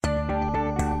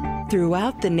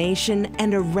throughout the nation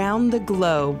and around the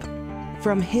globe.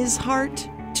 From his heart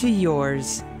to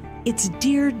yours, it's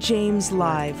Dear James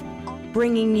Live,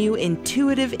 bringing you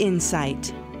intuitive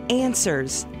insight,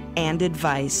 answers, and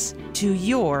advice to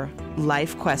your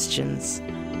life questions.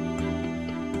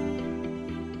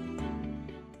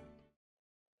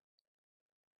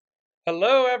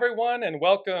 Hello, everyone, and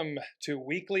welcome to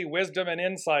Weekly Wisdom and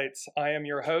Insights. I am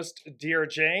your host, Dear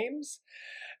James,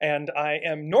 and I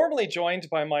am normally joined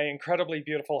by my incredibly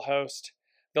beautiful host,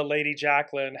 the Lady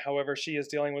Jacqueline. However, she is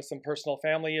dealing with some personal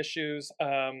family issues,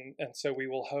 and so we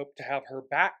will hope to have her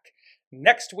back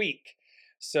next week.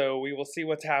 So we will see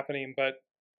what's happening, but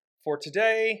for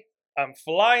today, I'm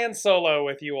flying solo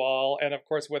with you all, and of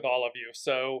course with all of you.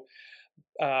 So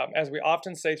as we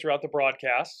often say throughout the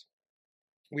broadcast,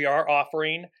 we are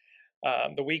offering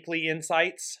the weekly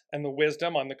insights and the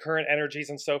wisdom on the current energies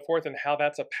and so forth, and how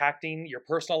that's impacting your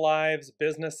personal lives,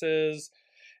 businesses,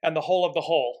 and the whole of the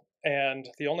whole. And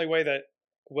the only way that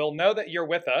we'll know that you're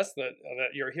with us, that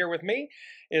you're here with me,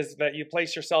 is that you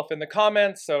place yourself in the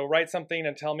comments. So write something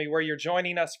and tell me where you're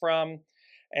joining us from.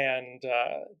 And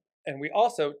we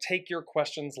also take your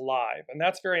questions live. And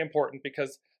that's very important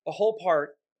because the whole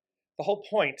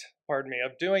point,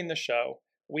 of doing the show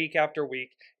week after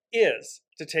week is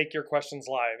to take your questions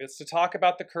live. It's to talk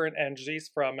about the current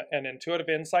energies from an intuitive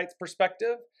insights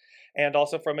perspective and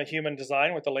also from a human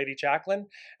design with the Lady Jacqueline,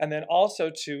 and then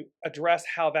also to address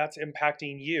how that's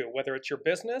impacting you, whether it's your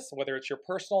business, whether it's your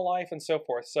personal life, and so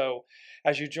forth. So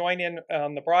as you join in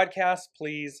on the broadcast,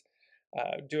 please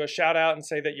do a shout out and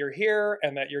say that you're here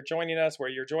and that you're joining us, where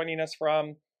you're joining us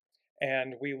from,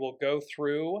 and we will go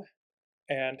through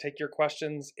and take your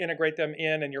questions, integrate them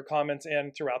in and your comments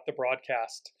in throughout the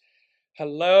broadcast.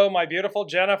 Hello, my beautiful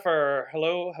Jennifer.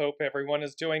 Hello, hope everyone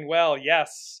is doing well.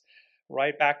 Yes,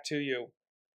 right back to you.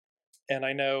 And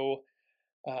I know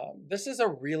this is a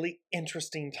really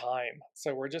interesting time.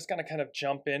 So we're just going to kind of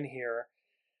jump in here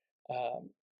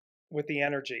with the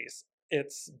energies.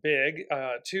 It's big.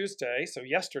 Tuesday, so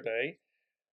yesterday,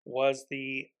 was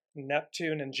the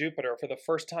Neptune and Jupiter for the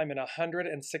first time in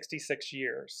 166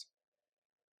 years.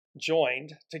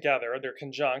 Joined together, they're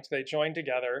conjunct, they joined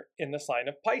together in the sign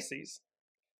of Pisces.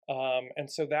 And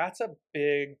so that's a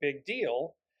big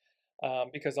deal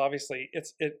because obviously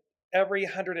every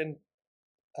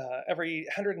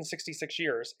 166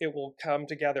 years, it will come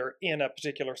together in a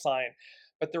particular sign.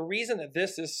 But the reason that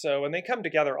this is so, and they come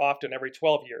together often every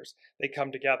 12 years, they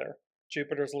come together.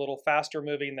 Jupiter's a little faster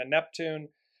moving than Neptune.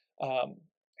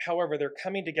 However, they're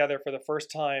coming together for the first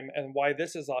time, and why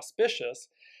this is auspicious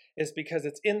is because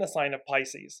it's in the sign of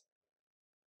Pisces.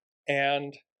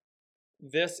 And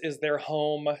this is their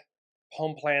home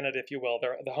planet, if you will,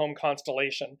 the home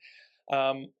constellation.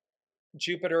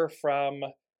 Jupiter from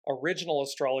original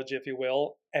astrology, if you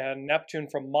will, and Neptune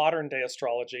from modern day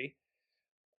astrology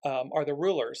are the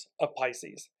rulers of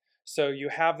Pisces. So you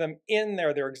have them in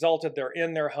there, they're exalted, they're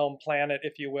in their home planet,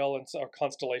 if you will, and so,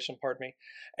 constellation, pardon me.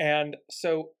 And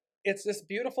so it's this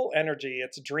beautiful energy.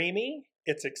 It's dreamy,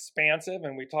 it's expansive,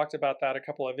 and we talked about that a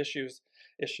couple of issues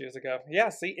ago. Yeah,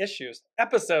 see,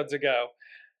 episodes ago.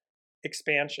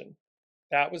 Expansion.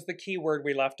 That was the key word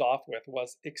we left off with,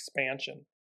 was expansion.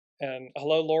 And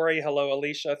hello, Lori. Hello,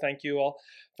 Alicia. Thank you all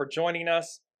for joining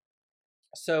us.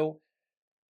 So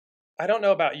I don't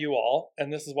know about you all,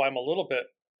 and this is why I'm a little bit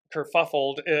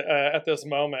kerfuffled at this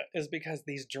moment, is because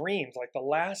these dreams, like the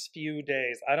last few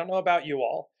days, I don't know about you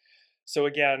all. So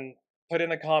again, put in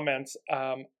the comments,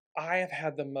 I have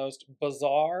had the most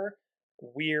bizarre,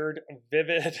 weird,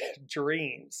 vivid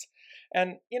dreams.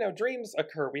 And, dreams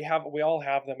occur. We all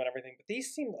have them and everything, but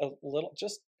these seem a little,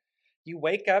 just, you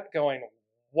wake up going,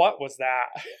 what was that?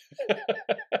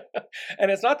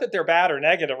 And it's not that they're bad or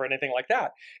negative or anything like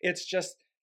that. It's just,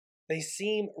 they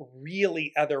seem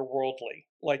really otherworldly.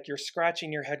 Like you're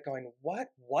scratching your head going, what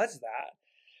was that?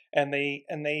 And they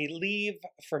leave,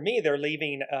 for me, they're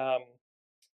leaving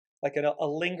like a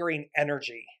lingering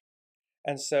energy.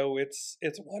 And so it's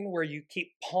one where you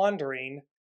keep pondering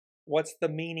what's the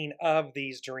meaning of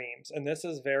these dreams. And this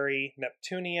is very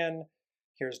Neptunian.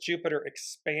 Here's Jupiter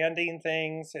expanding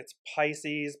things. It's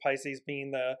Pisces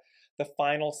being the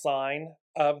final sign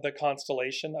of the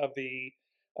constellation of the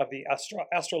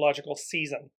astrological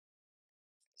season.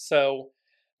 So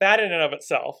that in and of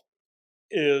itself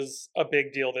is a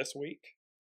big deal this week.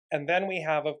 And then we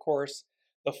have, of course,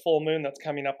 the full moon that's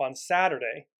coming up on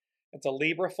Saturday. It's a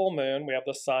Libra full moon. We have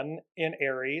the sun in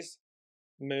Aries,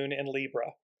 moon in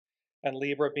Libra, and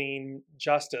Libra being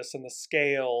justice and the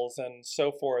scales and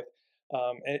so forth.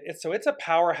 So it's a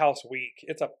powerhouse week.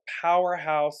 It's a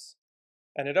powerhouse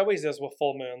And it always is with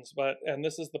full moons, and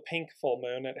this is the pink full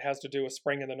moon. It has to do with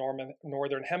spring in the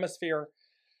northern hemisphere.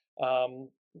 Um,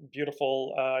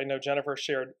 Beautiful. I know Jennifer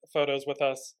shared photos with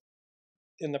us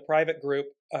in the private group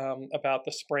about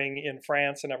the spring in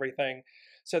France and everything.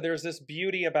 So there's this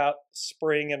beauty about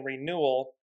spring and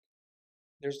renewal.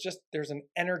 There's an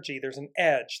energy, there's an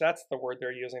edge. That's the word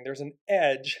they're using. There's an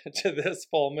edge to this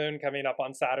full moon coming up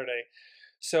on Saturday.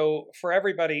 So for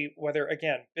everybody, whether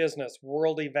again, business,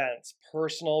 world events,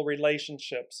 personal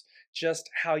relationships, just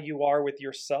how you are with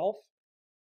yourself,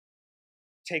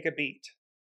 take a beat,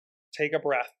 take a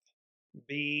breath,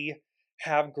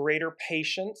 have greater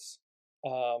patience,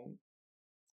 um,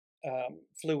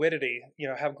 fluidity,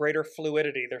 have greater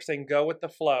fluidity. They're saying go with the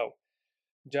flow.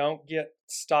 Don't get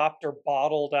stopped or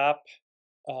bottled up,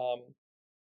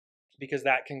 because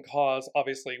that can cause,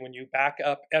 obviously, when you back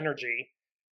up energy,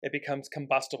 it becomes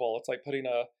combustible. It's like putting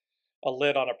a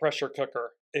lid on a pressure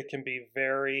cooker. It can be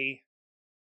very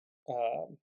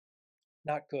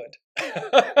not good,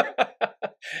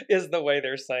 is the way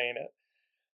they're saying it.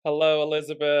 Hello,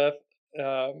 Elizabeth.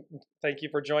 Thank you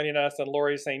for joining us. And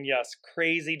Lori's saying, yes,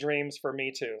 crazy dreams for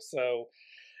me too. So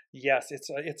yes, it's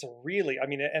a really, I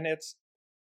mean, and it's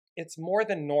more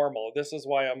than normal. This is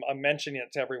why I'm mentioning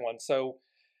it to everyone. So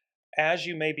as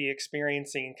you may be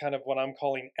experiencing kind of what I'm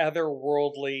calling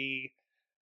otherworldly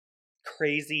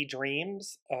crazy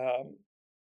dreams,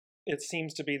 it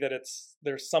seems to be that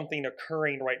there's something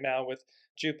occurring right now with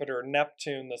Jupiter,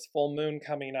 Neptune, this full moon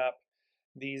coming up,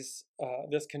 this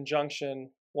conjunction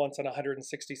once in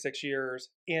 166 years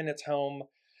in its home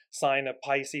sign of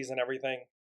Pisces and everything.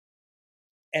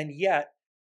 And yet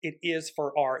it is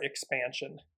for our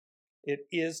expansion. It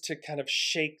is to kind of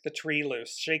shake the tree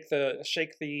loose, shake the,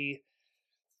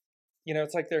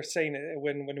 it's like they're saying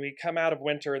when we come out of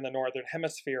winter in the northern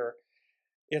hemisphere,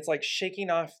 it's like shaking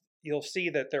off. You'll see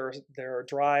that there are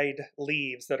dried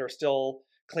leaves that are still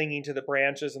clinging to the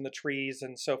branches and the trees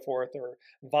and so forth, or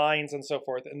vines and so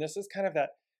forth. And this is kind of that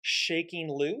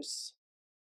shaking loose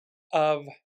of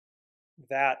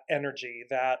that energy,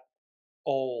 that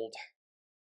old.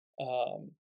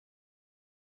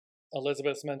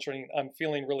 Elizabeth's mentioning, I'm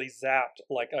feeling really zapped,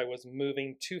 like I was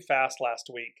moving too fast last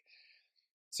week.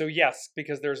 So yes,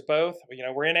 because there's both,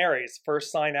 we're in Aries,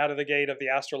 first sign out of the gate of the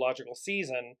astrological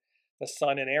season, the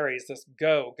sun in Aries, this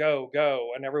go, go,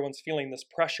 go, and everyone's feeling this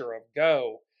pressure of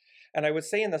go. And I would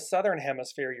say in the southern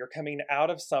hemisphere, you're coming out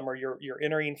of summer, you're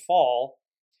entering fall,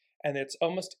 and it's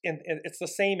it's the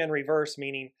same in reverse,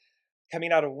 meaning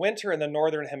coming out of winter in the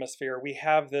northern hemisphere, we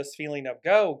have this feeling of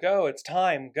go, go, it's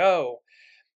time, go.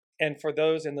 And for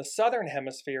those in the southern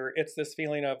hemisphere, it's this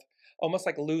feeling of almost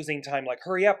like losing time, like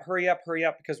hurry up, hurry up, hurry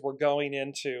up, because we're going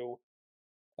into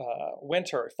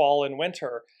winter, fall and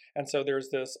winter. And so there's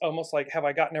this almost like, have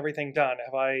I gotten everything done?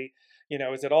 Have I,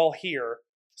 is it all here?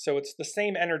 So it's the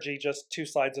same energy, just two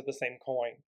sides of the same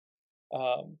coin.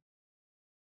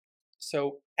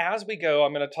 So as we go,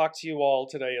 I'm going to talk to you all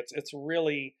today. It's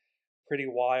really pretty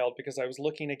wild because I was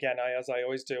looking again, as I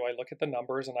always do, I look at the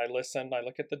numbers and I listen, I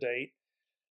look at the date.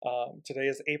 Today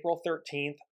is April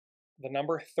 13th. The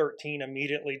number 13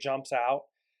 immediately jumps out.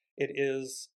 It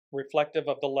is reflective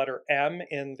of the letter M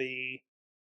in the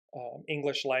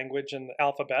English language and the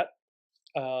alphabet.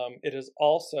 It is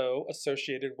also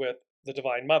associated with the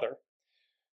Divine Mother.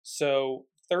 So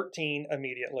 13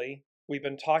 immediately. We've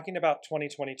been talking about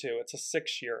 2022. It's a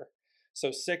 6 year. So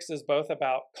 6 is both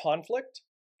about conflict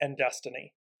and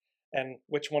destiny. And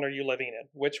which one are you living in?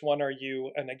 Which one are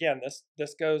you? And again,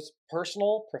 this goes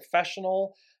personal,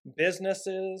 professional,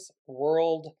 businesses,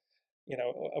 world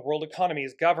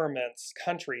economies, governments,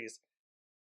 countries.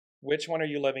 Which one are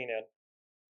you living in?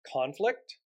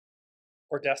 Conflict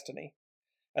or destiny?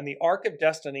 And the arc of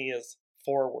destiny is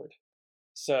forward.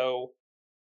 So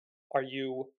are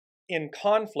you in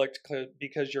conflict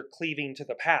because you're cleaving to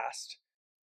the past?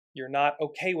 You're not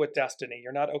okay with destiny.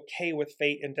 You're not okay with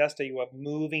fate and destiny of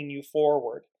moving you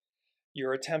forward.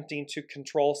 You're attempting to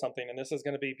control something. And this is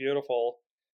going to be beautiful.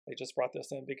 They just brought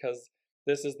this in because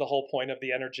this is the whole point of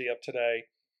the energy of today.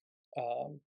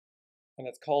 And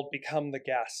it's called Become the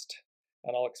Guest.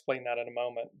 And I'll explain that in a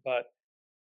moment. But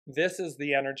this is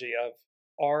the energy of,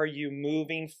 are you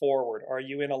moving forward? Are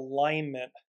you in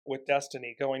alignment with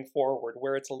destiny going forward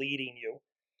where it's leading you?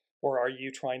 Or are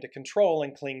you trying to control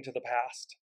and cling to the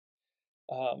past?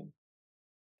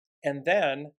 And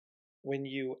then when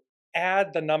you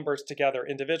add the numbers together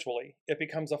individually, it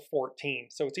becomes a 14.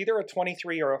 So it's either a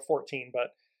 23 or a 14,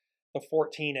 but the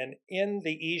 14. And in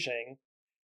the I Ching,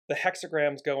 the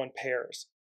hexagrams go in pairs.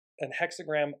 And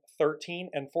hexagram 13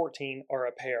 and 14 are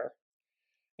a pair.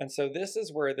 And so this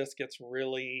is where this gets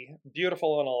really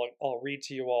beautiful, and I'll read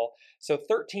to you all. So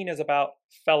 13 is about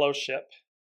fellowship,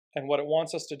 and what it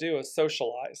wants us to do is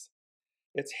socialize.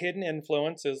 Its hidden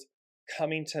influence is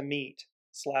coming to meet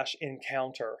 /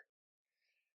 encounter.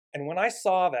 And when I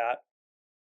saw that,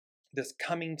 this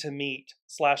coming to meet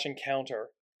 / encounter,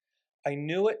 I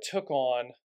knew it took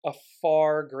on a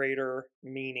far greater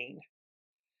meaning.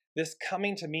 This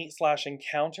coming to meet /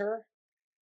 encounter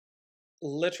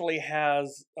literally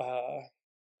has,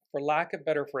 for lack of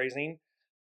better phrasing,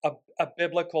 a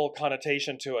biblical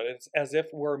connotation to it. It's as if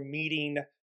we're meeting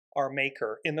our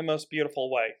Maker in the most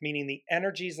beautiful way, meaning the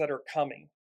energies that are coming.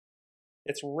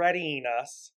 It's readying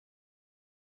us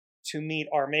to meet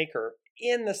our Maker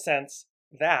in the sense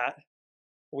that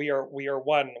we are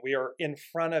one. We are in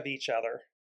front of each other.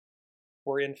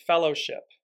 We're in fellowship.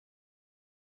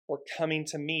 We're coming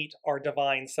to meet our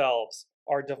divine selves,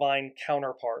 our divine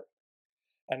counterpart.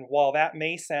 And while that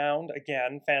may sound,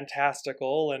 again,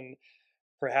 fantastical and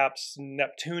perhaps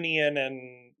Neptunian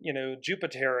and,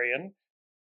 Jupiterian,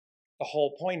 the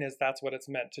whole point is that's what it's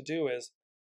meant to do, is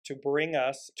to bring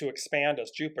us, to expand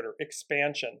us, Jupiter,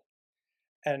 expansion,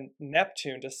 and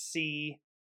Neptune to see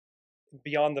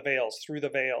beyond the veils, through the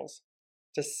veils,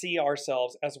 to see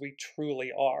ourselves as we truly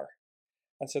are.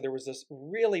 And so there was this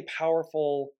really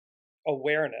powerful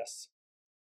awareness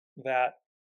that,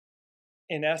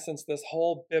 in essence, this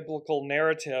whole biblical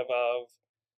narrative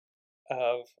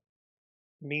of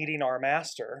meeting our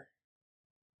master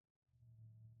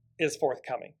is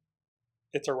forthcoming.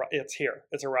 It's here.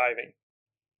 It's arriving.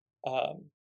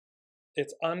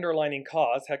 Its underlining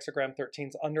cause, hexagram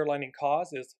 13's underlining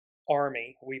cause, is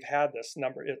army. We've had this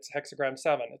number. It's hexagram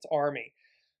 7. It's army.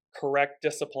 Correct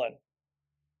discipline.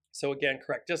 So again,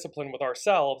 correct discipline with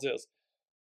ourselves is,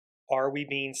 are we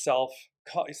being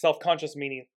self-conscious,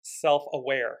 meaning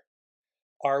self-aware?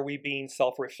 Are we being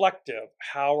self-reflective?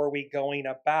 How are we going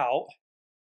about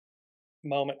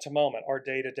moment to moment, our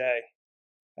day to day?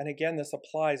 And again, this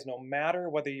applies no matter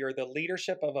whether you're the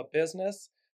leadership of a business,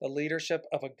 the leadership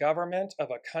of a government, of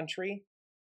a country.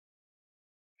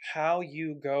 How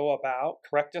you go about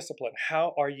correct discipline.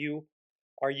 How are you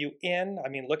in? I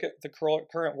mean, look at the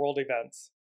current world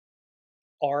events.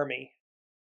 Army.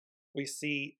 We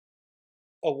see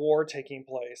a war taking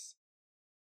place,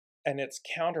 and its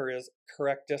counter is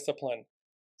correct discipline.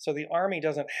 So the army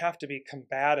doesn't have to be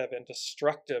combative and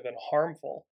destructive and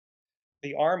harmful.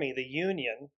 The army, the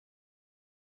union,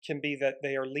 can be that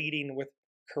they are leading with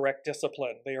correct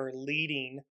discipline. They are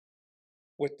leading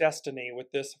with destiny,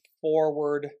 with this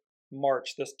forward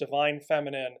march, this divine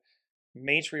feminine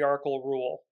matriarchal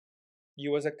rule.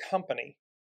 You as a company,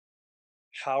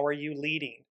 how are you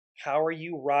leading? How are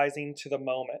you rising to the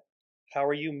moment? How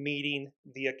are you meeting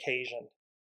the occasion?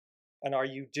 And are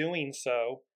you doing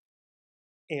so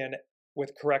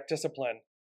with correct discipline?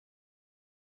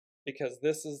 Because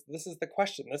this is the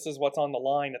question. This is what's on the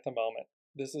line at the moment.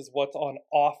 This is what's on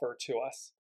offer to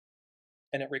us.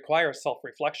 And it requires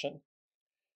self-reflection.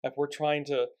 If we're trying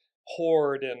to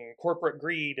hoard and corporate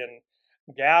greed and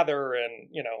gather and,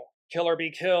 kill or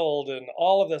be killed and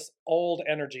all of this old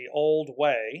energy, old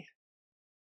way,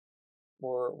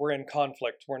 we're in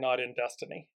conflict. We're not in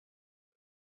destiny.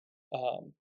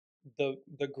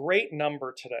 The great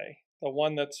number today, the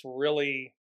one that's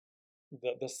really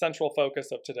the central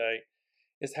focus of today,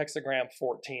 is hexagram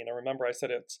 14. And remember, I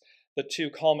said it's the two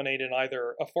culminate in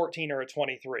either a 14 or a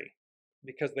 23,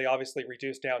 because they obviously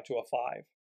reduce down to a 5.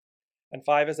 And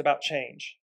 5 is about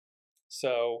change.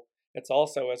 So it's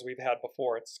also, as we've had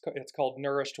before, it's called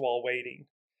nourished while waiting.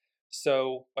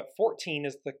 So, but 14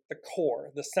 is the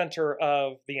core, the center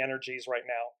of the energies right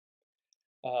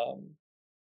now.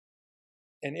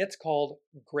 And it's called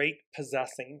great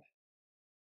possessing,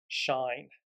 shine.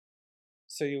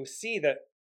 So you see that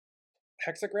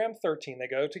hexagram 13, they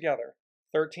go together.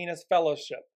 13 is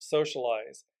fellowship,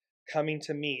 socialize, coming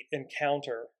to meet,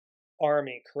 encounter,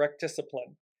 army, correct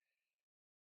discipline.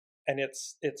 And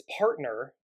its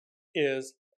partner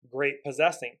is great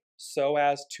possessing, so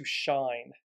as to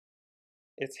shine.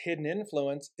 Its hidden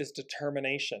influence is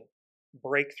determination,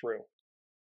 breakthrough.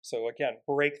 So again,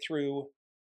 break through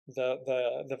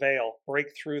the veil, break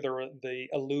through the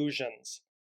illusions.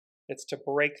 It's to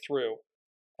break through.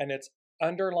 And its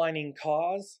underlining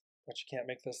cause, which you can't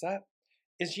make this up,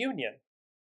 is union.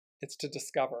 It's to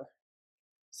discover.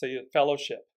 So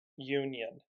fellowship,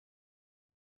 union,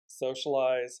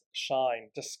 socialize, shine,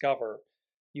 discover.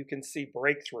 You can see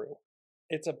breakthrough.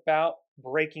 It's about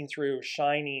breaking through,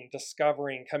 shining,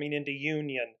 discovering, coming into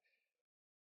union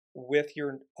with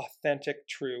your authentic,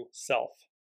 true self,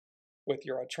 with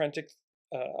your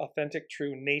authentic,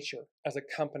 true nature as a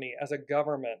company, as a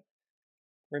government.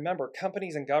 Remember,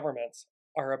 companies and governments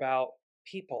are about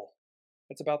people.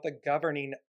 It's about the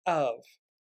governing of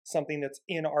something that's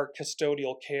in our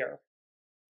custodial care.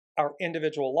 Our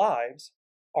individual lives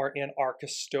are in our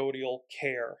custodial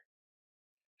care.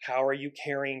 How are you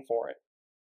caring for it?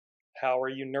 How are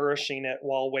you nourishing it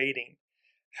while waiting?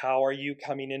 How are you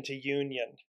coming into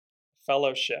union,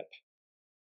 fellowship?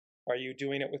 Are you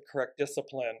doing it with correct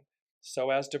discipline so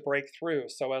as to break through,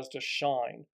 so as to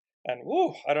shine? And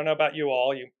woo, I don't know about you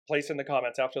all, you place in the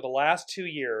comments, after the last 2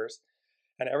 years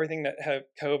and everything that had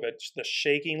COVID, the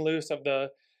shaking loose of the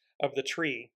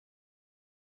tree,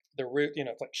 the root,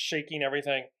 it's like shaking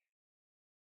everything.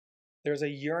 There's a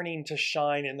yearning to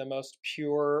shine in the most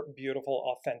pure,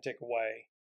 beautiful, authentic way.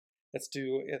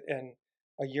 And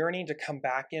a yearning to come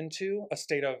back into a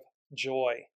state of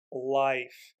joy,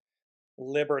 life,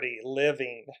 liberty,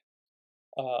 living.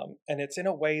 And it's in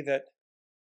a way that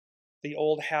the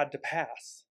old had to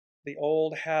pass. The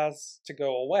old has to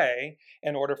go away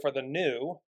in order for the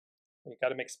new. We've got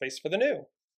to make space for the new.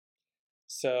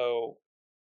 So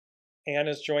Anne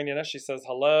is joining us. She says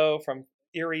hello from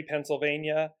Erie,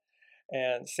 Pennsylvania.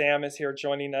 And Sam is here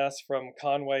joining us from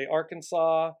Conway,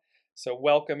 Arkansas. So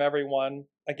welcome, everyone.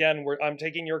 Again, I'm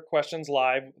taking your questions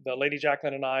live. The Lady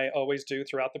Jacqueline and I always do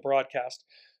throughout the broadcast.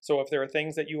 So if there are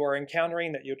things that you are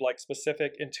encountering that you'd like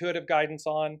specific intuitive guidance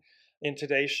on in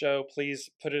today's show, please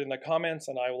put it in the comments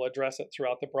and I will address it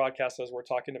throughout the broadcast as we're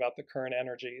talking about the current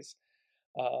energies.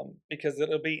 Because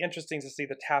it'll be interesting to see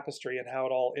the tapestry and how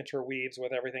it all interweaves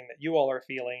with everything that you all are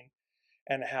feeling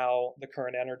and how the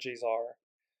current energies are.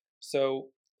 So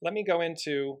let me go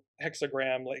into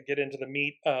hexagram, get into the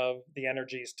meat of the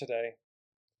energies today.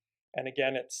 And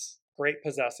again, it's great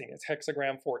possessing. It's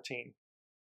hexagram 14.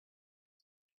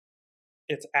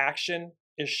 Its action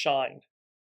is shine.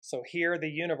 So here the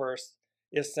universe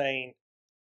is saying,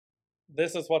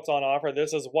 this is what's on offer.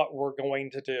 This is what we're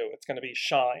going to do. It's going to be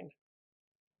shine.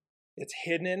 Its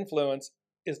hidden influence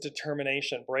is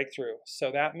determination, breakthrough.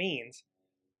 So that means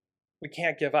we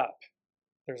can't give up.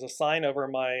 There's a sign over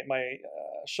my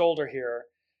shoulder here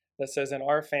that says, in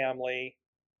our family,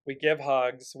 we give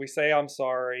hugs, we say I'm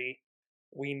sorry,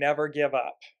 we never give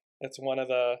up. It's one of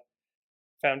the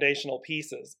foundational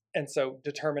pieces. And so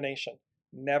determination,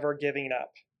 never giving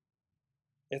up.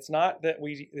 It's not that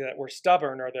we're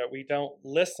stubborn or that we don't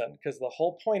listen, because the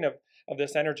whole point of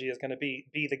this energy is going to be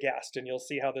the guest, and you'll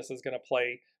see how this is going to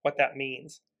play, what that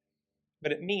means.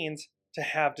 But it means to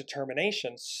have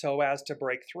determination so as to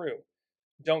break through.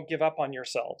 Don't give up on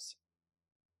yourselves.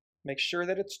 Make sure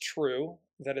that it's true,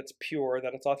 that it's pure,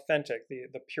 that it's authentic,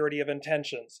 the purity of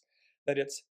intentions, that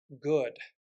it's good.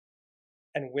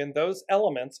 And when those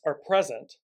elements are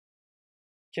present,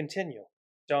 continue.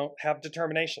 Don't have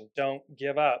determination. Don't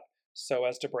give up so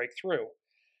as to break through.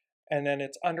 And then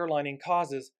its underlining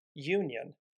causes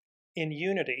union. In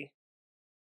unity,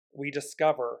 we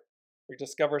discover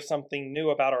something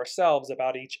new about ourselves,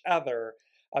 about each other,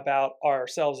 about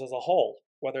ourselves as a whole,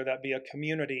 whether that be a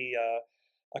community,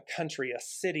 a country, a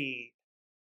city,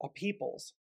 a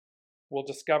peoples. We'll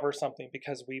discover something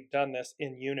because we've done this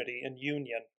in unity, in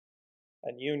union.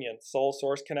 And union, soul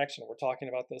source connection. We're talking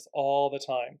about this all the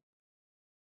time.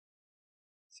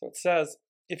 So it says,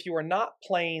 if you are not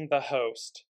playing the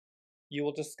host, you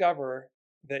will discover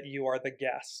that you are the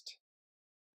guest.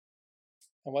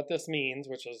 And what this means,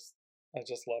 which is, I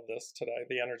just love this today.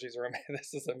 The energies are amazing.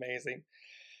 This is amazing.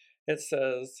 It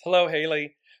says, hello,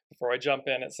 Haley. Before I jump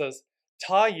in, it says,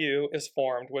 Tayu is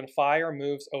formed when fire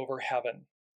moves over heaven.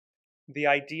 The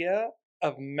idea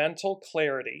of mental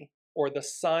clarity, or the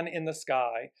sun in the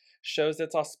sky, shows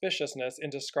its auspiciousness in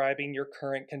describing your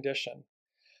current condition.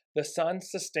 The sun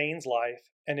sustains life,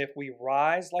 and if we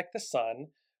rise like the sun,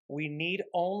 we need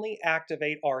only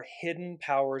activate our hidden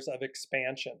powers of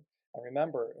expansion. And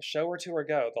remember, a show or two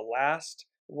ago, the last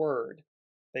word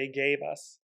they gave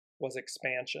us was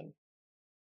expansion.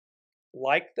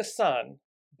 Like the sun,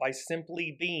 by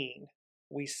simply being,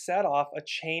 we set off a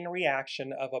chain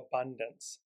reaction of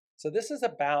abundance. So this is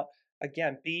about,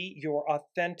 again, be your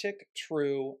authentic,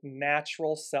 true,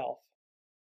 natural self.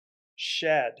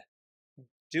 Shed,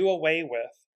 do away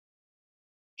with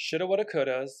shoulda, woulda,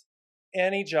 couldas,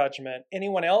 any judgment,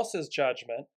 anyone else's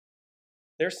judgment.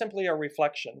 They're simply a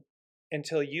reflection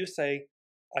until you say,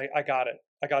 I got it.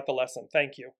 I got the lesson.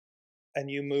 Thank you. And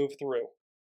you move through.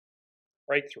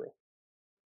 Breakthrough.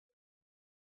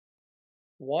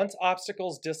 Once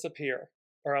obstacles disappear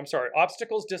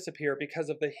because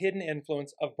of the hidden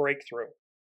influence of breakthrough.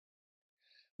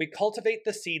 We cultivate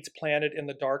the seeds planted in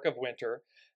the dark of winter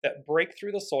that break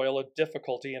through the soil of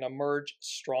difficulty and emerge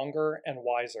stronger and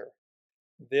wiser.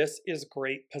 This is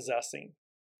great possessing.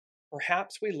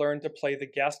 Perhaps we learn to play the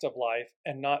guest of life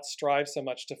and not strive so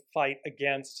much to fight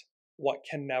against what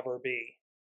can never be.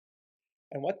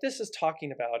 And what this is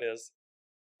talking about is,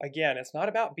 again, it's not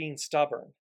about being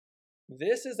stubborn.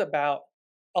 This is about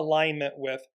alignment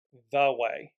with the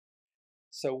way.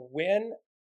 So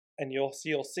and you'll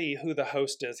see who the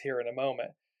host is here in a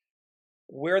moment.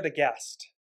 We're the guest.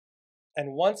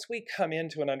 And once we come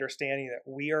into an understanding that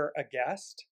we are a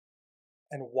guest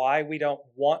and why we don't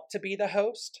want to be the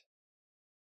host,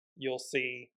 you'll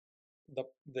see the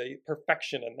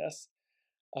perfection in this.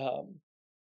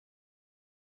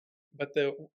 But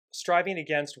the striving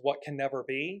against what can never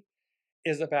be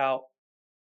is about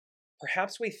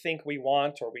perhaps we think we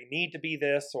want or we need to be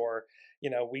this or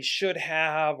we should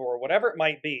have or whatever it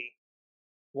might be.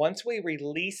 Once we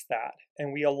release that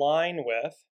and we align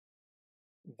with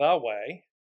the way,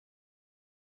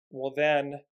 well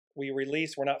then we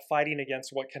release, we're not fighting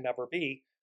against what can never be.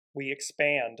 We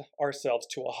expand ourselves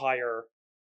to a higher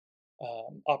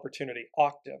opportunity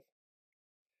octave.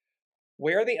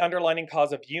 Where the underlying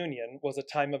cause of union was a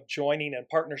time of joining and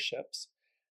partnerships,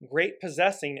 great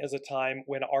possessing is a time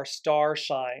when our star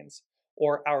shines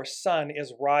or our sun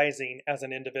is rising as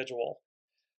an individual.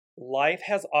 Life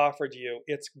has offered you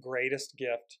its greatest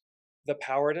gift, the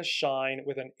power to shine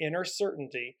with an inner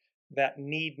certainty that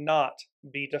need not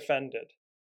be defended.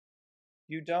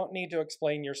 You don't need to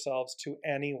explain yourselves to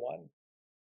anyone.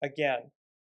 Again,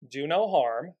 do no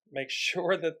harm. Make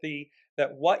sure that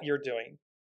what you're doing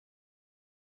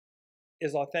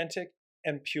is authentic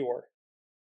and pure.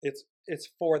 It's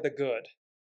for the good.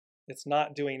 It's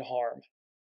not doing harm.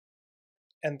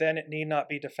 And then it need not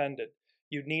be defended.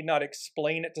 You need not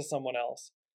explain it to someone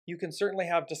else. You can certainly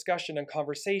have discussion and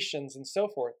conversations and so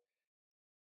forth.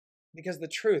 Because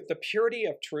the purity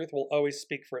of truth will always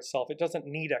speak for itself. It doesn't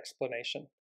need explanation.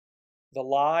 The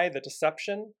lie, the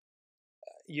deception,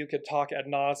 you could talk ad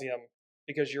nauseum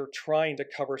because you're trying to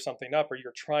cover something up or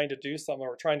you're trying to do something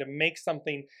or trying to make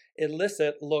something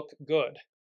illicit look good.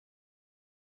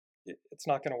 It's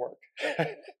not going to work.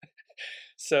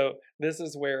 So this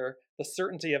is where the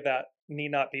certainty of that need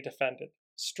not be defended.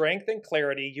 Strength and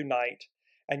clarity unite,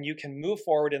 and you can move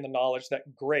forward in the knowledge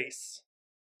that grace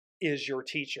is your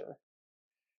teacher.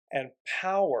 And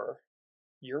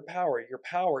your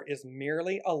power is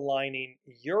merely aligning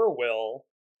your will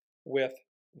with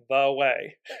the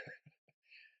way.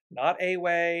 Not a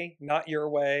way, not your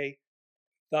way,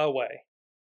 the way.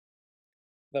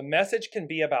 The message can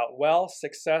be about wealth,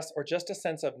 success, or just a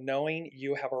sense of knowing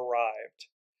you have arrived.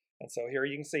 And so here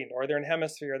you can see Northern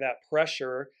Hemisphere, that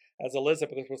pressure, as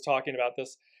Elizabeth was talking about,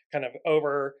 this kind of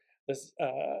over this,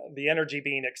 the energy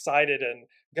being excited and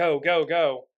go, go,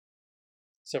 go.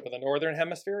 So for the Northern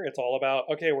Hemisphere, it's all about,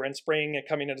 okay, we're in spring and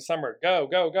coming into summer, go,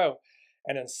 go, go.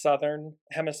 And in Southern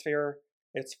Hemisphere,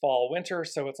 it's fall, winter.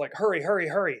 So it's like, hurry, hurry,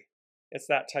 hurry. It's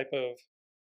that type of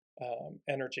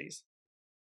energies.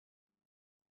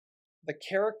 The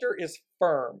character is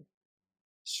firm,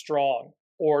 strong,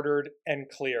 ordered, and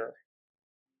clear.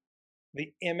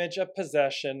 The image of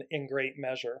possession in great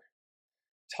measure.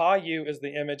 Ta Yu is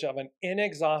the image of an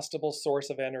inexhaustible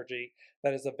source of energy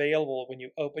that is available when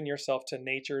you open yourself to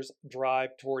nature's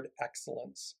drive toward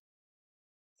excellence.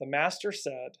 The master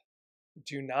said,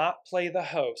 do not play the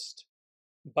host,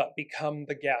 but become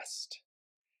the guest.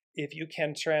 If you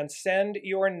can transcend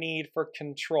your need for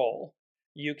control,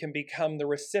 you can become the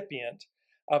recipient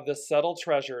of the subtle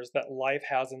treasures that life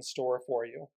has in store for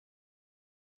you.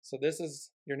 So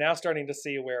you're now starting to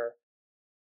see where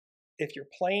if you're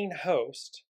playing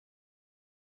host,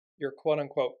 you're quote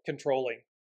unquote controlling.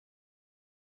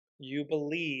 You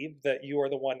believe that you are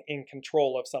the one in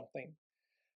control of something,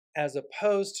 as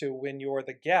opposed to when you're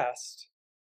the guest,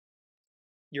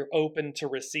 you're open to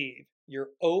receive. You're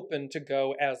open to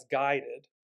go as guided.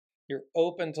 You're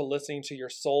open to listening to your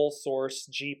soul source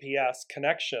GPS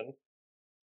connection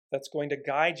that's going to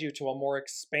guide you to a more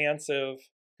expansive,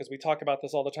 because we talk about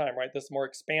this all the time, right? This more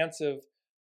expansive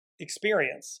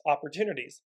experience,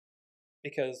 opportunities,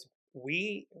 because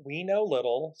we know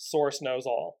little, source knows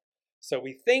all. So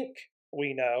we think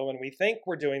we know and we think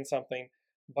we're doing something,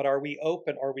 but are we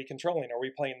open? Are we controlling? Are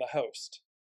we playing the host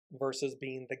versus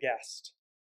being the guest?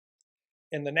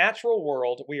 In the natural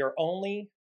world, we are only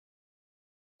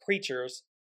creatures.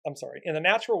 In the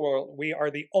natural world, we are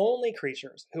the only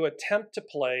creatures who attempt to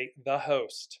play the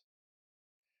host.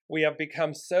 We have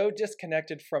become so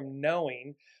disconnected from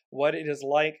knowing what it is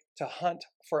like to hunt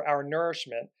for our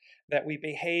nourishment that we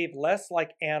behave less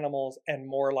like animals and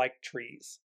more like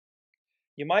trees.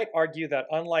 You might argue that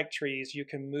unlike trees, you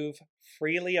can move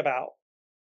freely about,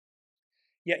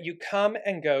 yet you come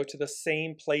and go to the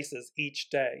same places each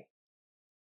day,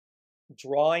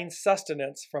 drawing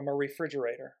sustenance from a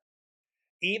refrigerator.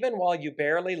 Even while you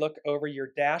barely look over your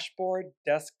dashboard,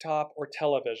 desktop, or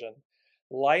television,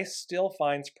 life still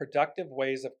finds productive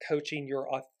ways of coaching your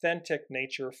authentic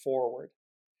nature forward.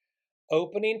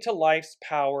 Opening to life's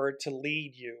power to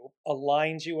lead you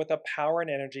aligns you with a power and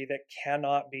energy that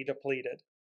cannot be depleted.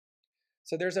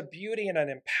 So there's a beauty and an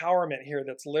empowerment here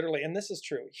that's literally, and this is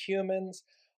true, humans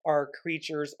are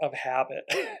creatures of habit.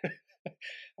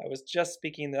 I was just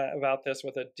speaking about this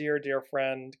with a dear, dear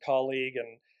friend, colleague,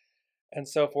 and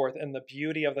so forth, and the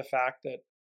beauty of the fact that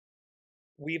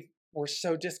we're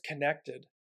so disconnected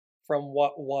from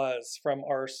what was, from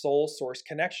our soul source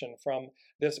connection, from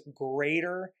this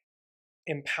greater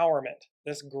empowerment,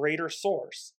 this greater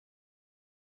source,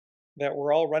 that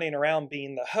we're all running around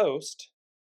being the host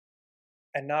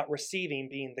and not receiving,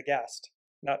 being the guest,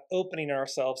 not opening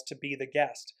ourselves to be the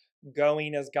guest,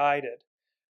 going as guided,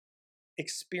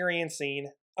 experiencing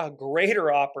a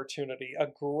greater opportunity, a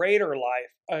greater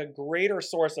life, a greater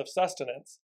source of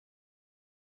sustenance.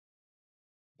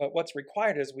 But what's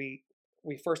required is we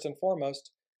first and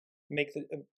foremost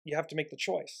you have to make the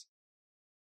choice.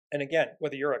 And again,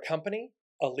 whether you're a company,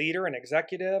 a leader, an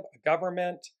executive, a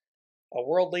government, a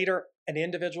world leader, an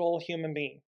individual human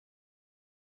being,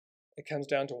 it comes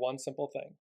down to one simple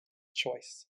thing: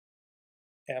 choice.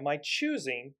 Am I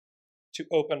choosing to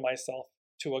open myself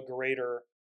to a greater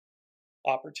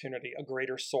opportunity, a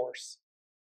greater source,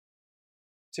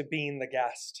 to being the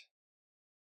guest?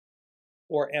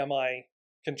 Or am I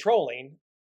controlling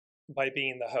by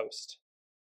being the host?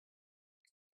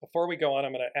 Before we go on,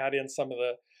 I'm going to add in some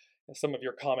of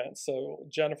your comments. So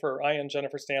Jennifer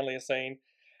Stanley is saying,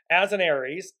 as an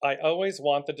Aries, I always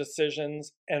want the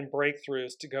decisions and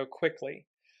breakthroughs to go quickly.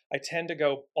 I tend to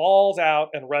go balls out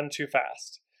and run too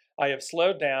fast. I have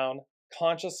slowed down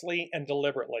consciously and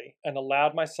deliberately and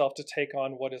allowed myself to take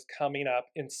on what is coming up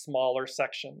in smaller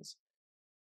sections.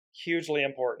 Hugely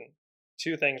important.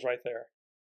 Two things right there.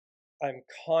 I'm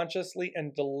consciously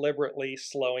and deliberately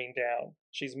slowing down.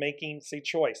 She's making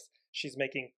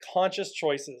conscious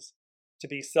choices to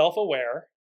be self-aware,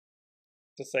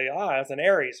 to say, as an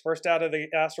Aries, first out of the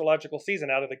astrological season,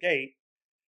 out of the gate,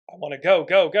 I want to go,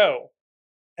 go, go.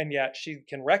 And yet she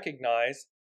can recognize,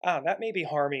 that may be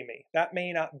harming me. That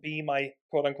may not be my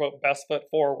quote unquote best foot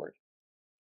forward.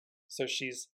 So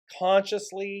she's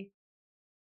consciously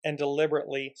and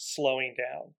deliberately slowing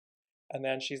down. And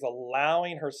then she's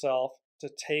allowing herself to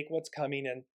take what's coming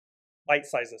in bite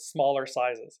sizes, smaller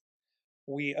sizes.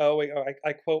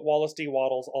 I quote Wallace D.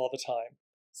 Wattles all the time: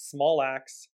 small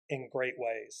acts in great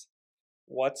ways.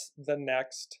 What's the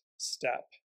next step?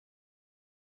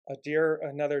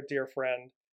 Another dear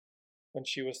friend, when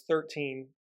she was 13,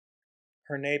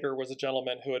 her neighbor was a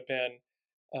gentleman who had been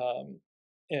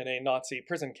in a Nazi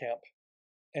prison camp.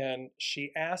 And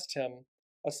she asked him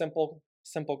a simple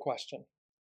question: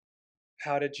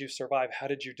 how did you survive? How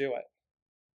did you do it?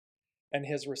 And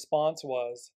his response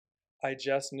was, I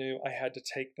just knew I had to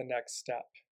take the next step.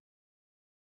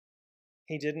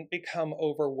 He didn't become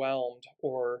overwhelmed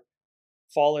or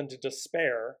fall into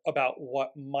despair about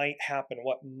what might happen,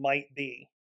 what might be.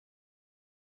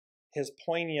 His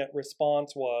poignant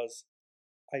response was,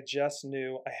 I just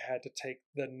knew I had to take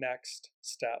the next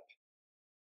step.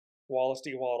 Wallace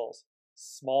D. Wattles,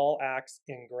 small acts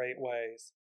in great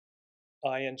ways.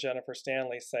 I and Jennifer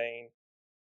Stanley saying,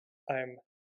 I'm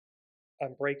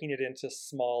breaking it into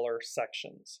smaller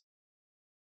sections.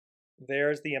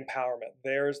 There's the empowerment.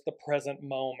 There's the present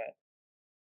moment.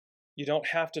 You don't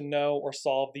have to know or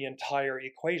solve the entire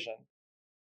equation.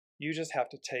 You just have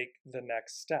to take the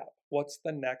next step. What's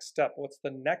the next step? What's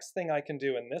the next thing I can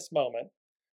do in this moment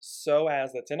so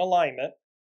as that's in alignment,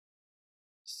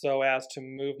 so as to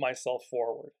move myself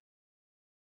forward?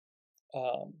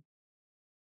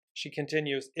 She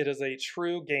continues, it is a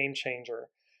true game changer.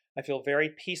 I feel very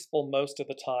peaceful most of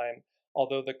the time,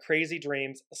 although the crazy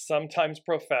dreams, sometimes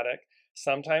prophetic,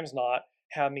 sometimes not,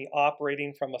 have me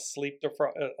operating from a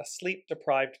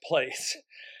sleep-deprived place.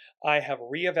 I have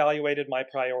reevaluated my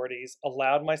priorities,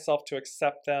 allowed myself to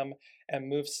accept them, and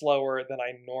move slower than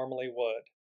I normally would.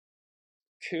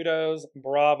 Kudos,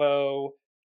 bravo,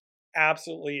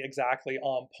 absolutely exactly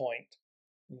on point.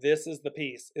 This is the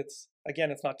piece. It's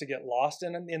not to get lost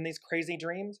in these crazy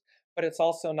dreams, but it's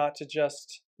also not to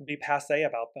just be passé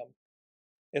about them.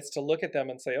 It's to look at them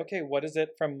and say, okay, what is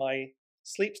it from my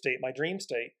sleep state, my dream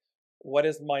state? What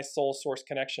is my soul source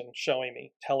connection showing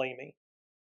me, telling me,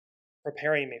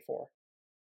 preparing me for?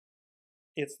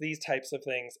 It's these types of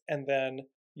things. And then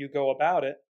you go about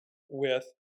it with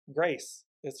grace.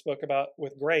 It spoke about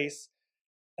with grace,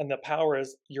 and the power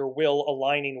is your will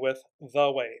aligning with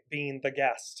the way, being the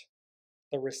guest,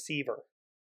 the receiver,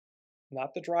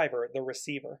 not the driver, the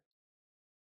receiver.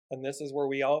 And this is where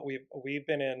we've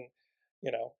been in,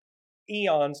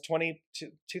 eons,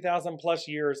 2000 plus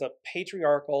years of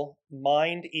patriarchal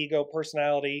mind, ego,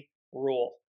 personality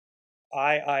rule.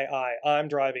 I'm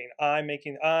driving, I'm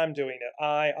doing it,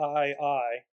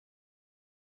 I.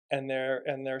 And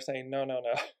they're saying, no,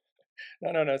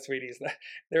 no, sweeties.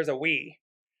 There's a we.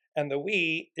 And the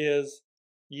we is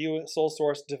you, soul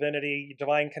source, divinity,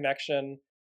 divine connection,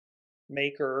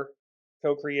 maker,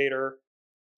 co-creator,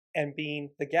 and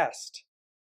being the guest.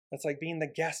 It's like being the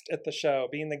guest at the show,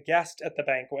 being the guest at the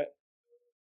banquet,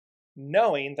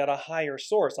 knowing that a higher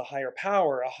source, a higher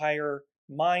power, a higher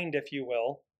mind, if you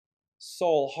will,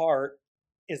 soul, heart,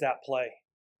 is at play,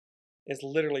 is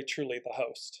literally, truly the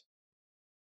host.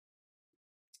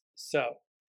 So,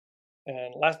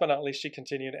 and last but not least, she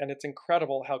continued, and it's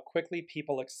incredible how quickly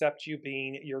people accept you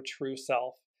being your true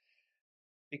self,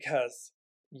 because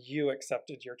you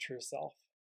accepted your true self.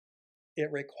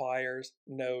 It requires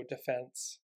no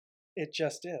defense. It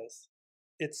just is.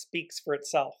 It speaks for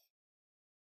itself.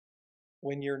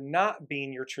 When you're not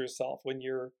being your true self, when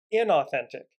you're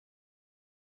inauthentic,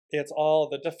 it's all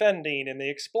the defending and the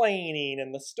explaining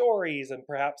and the stories and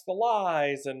perhaps the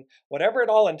lies and whatever it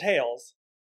all entails.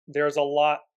 There's a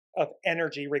lot of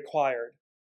energy required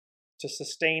to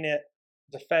sustain it,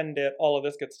 defend it, all of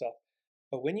this good stuff.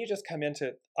 But when you just come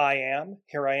into I am,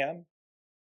 here I am,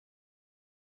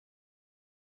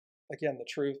 again, the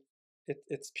truth,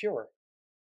 it's pure.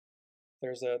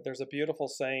 There's a beautiful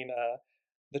saying,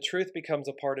 the truth becomes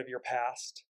a part of your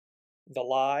past, the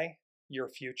lie, your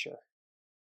future.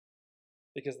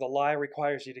 Because the lie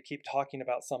requires you to keep talking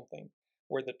about something,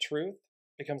 where the truth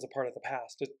becomes a part of the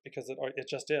past, because it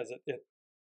just is.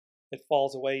 It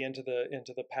falls away into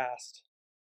the past.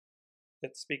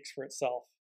 It speaks for itself.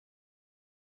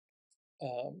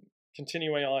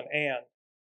 Continuing on, Anne,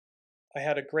 I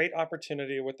had a great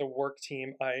opportunity with the work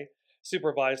team I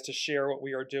supervised to share what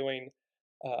we are doing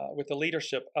with the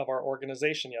leadership of our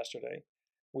organization yesterday.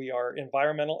 We are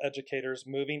environmental educators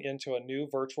moving into a new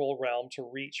virtual realm to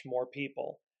reach more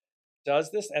people.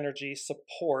 Does this energy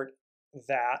support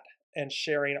that and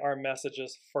sharing our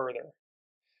messages further?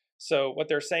 So what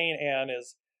they're saying, Anne,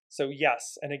 is, so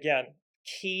yes, and again,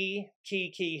 key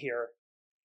here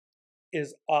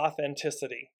is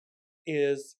authenticity.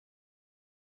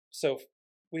 So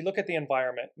we look at the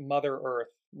environment, Mother Earth,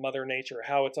 Mother Nature,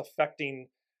 how it's affecting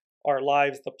our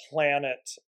lives, the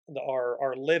planet,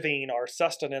 our living, our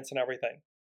sustenance, and everything.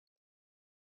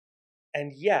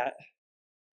 And yet,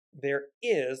 there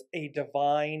is a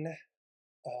divine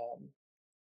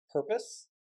purpose,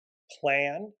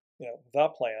 plan, the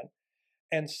plan.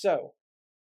 And so,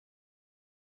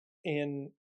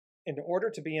 in order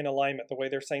to be in alignment, the way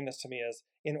they're saying this to me is,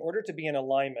 in order to be in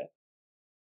alignment,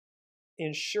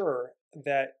 ensure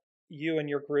that you and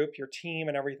your group, your team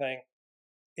and everything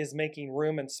is making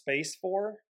room and space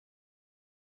for,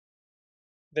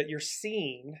 that you're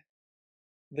seeing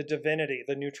the divinity,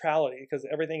 the neutrality, because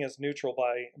everything is neutral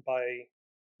by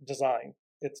design.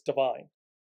 It's divine.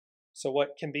 So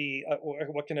what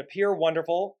can appear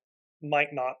wonderful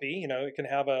might not be. It can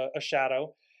have a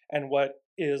shadow, and what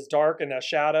is dark and a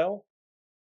shadow,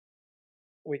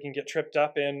 we can get tripped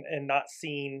up in and not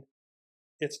seeing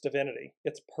its divinity,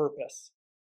 its purpose.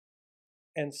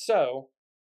 And so,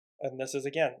 and this is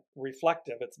again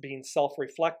reflective. It's being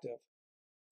self-reflective.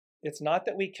 It's not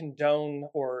that we condone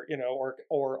or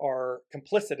are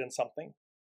complicit in something.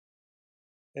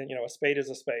 And a spade is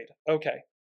a spade. Okay.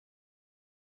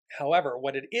 However,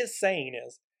 what it is saying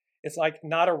is, it's like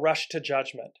not a rush to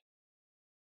judgment.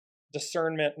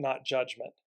 Discernment, not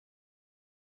judgment.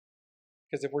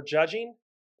 Because if we're judging,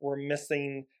 we're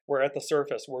at the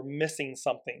surface, we're missing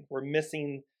something. We're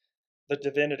missing the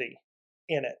divinity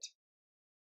in it.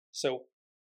 So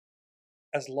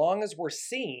as long as we're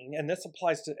seeing, and this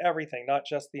applies to everything, not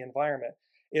just the environment,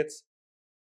 it's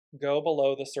go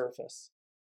below the surface.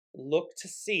 Look to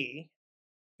see,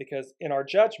 because in our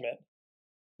judgment,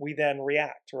 we then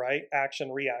react, right?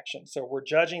 Action, reaction. So we're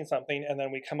judging something, and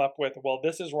then we come up with, well,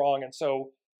 this is wrong,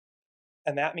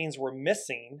 and that means we're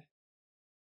missing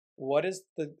what is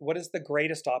the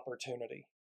greatest opportunity?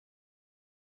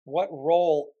 What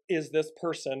role is this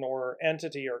person or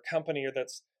entity or company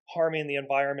that's harming the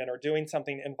environment or doing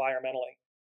something environmentally,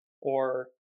 or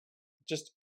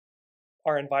just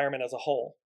our environment as a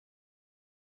whole?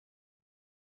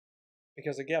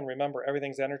 Because again, remember,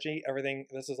 everything's energy,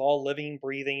 this is all living,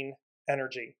 breathing,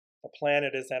 energy. The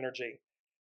planet is energy.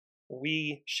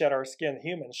 We shed our skin,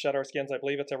 humans shed our skins, I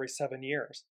believe it's every 7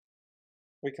 years.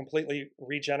 We completely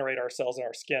regenerate ourselves and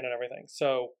our skin and everything.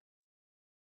 So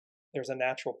there's a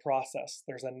natural process.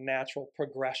 There's a natural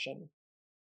progression.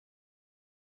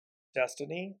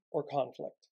 Destiny or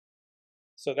conflict.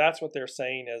 So that's what they're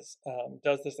saying is,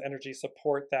 does this energy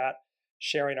support that,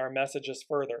 sharing our messages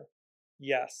further?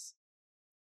 Yes.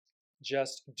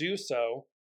 Just do so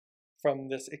from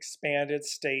this expanded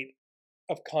state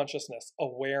of consciousness,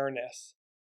 awareness,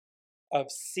 of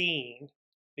seeing,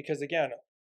 because again,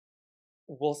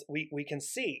 we can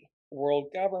see world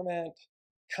government,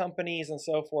 companies, and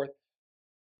so forth,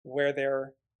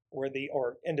 or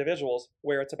individuals,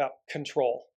 where it's about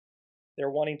control. They're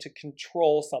wanting to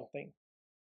control something.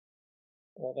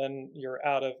 Well, then you're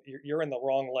in the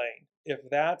wrong lane. If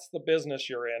that's the business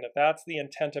you're in, if that's the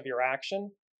intent of your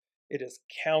action, it is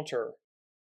counter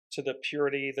to the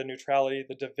purity, the neutrality,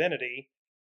 the divinity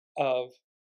of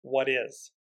what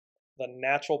is, the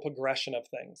natural progression of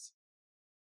things.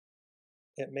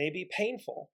 It may be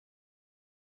painful,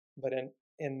 but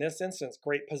in this instance,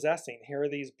 great possessing. Here are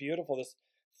these beautiful, this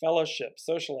fellowship,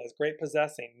 socialize, great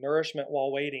possessing, nourishment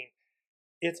while waiting.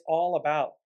 It's all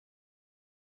about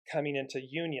coming into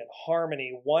union,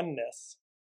 harmony, oneness.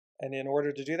 And in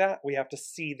order to do that, we have to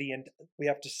see we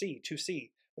got to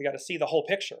see the whole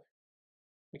picture.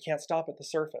 We can't stop at the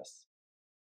surface,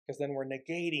 because then we're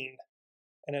negating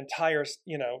an entire,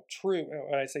 true,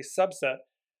 when I say subset,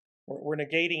 we're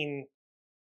negating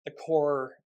the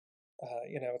core,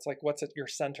 it's like, what's at your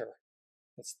center?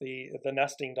 It's the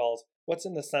nesting dolls. What's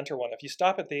in the center one? If you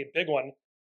stop at the big one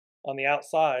on the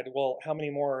outside, well, how many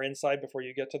more are inside before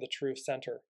you get to the true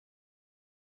center?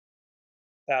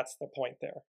 That's the point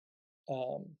there.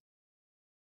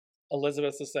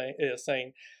 Elizabeth is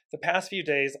saying, the past few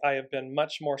days I have been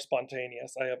much more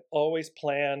spontaneous. I have always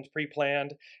planned,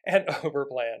 pre-planned, and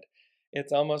over-planned.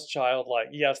 It's almost childlike.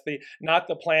 Yes, not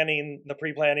the planning, the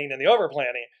pre-planning, and the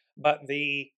over-planning, but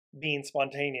the being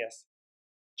spontaneous,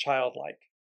 childlike.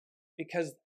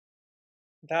 Because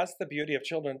that's the beauty of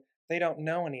children. They don't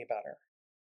know any better.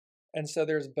 And so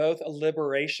there's both a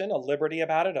liberation, a liberty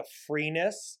about it, a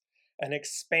freeness, an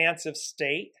expansive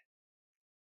state.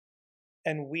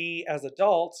 And we as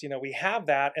adults, we have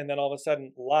that, and then all of a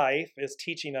sudden life is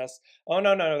teaching us, oh,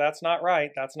 no, that's not right,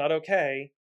 that's not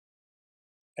okay.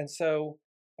 And so,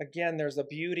 again, there's a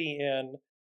beauty in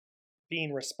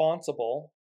being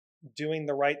responsible, doing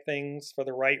the right things for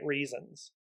the right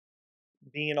reasons,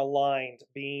 being aligned,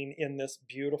 being in this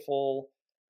beautiful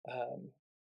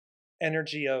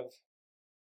energy of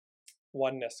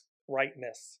oneness,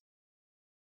 rightness,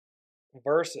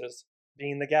 versus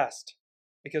being the guest.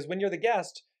 Because when you're the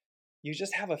guest, you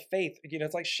just have a faith.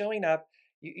 It's like showing up.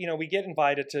 We get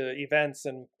invited to events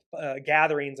and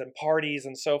gatherings and parties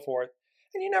and so forth,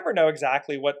 and you never know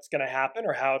exactly what's going to happen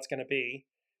or how it's going to be.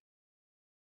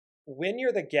 When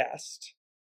you're the guest,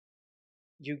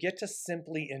 you get to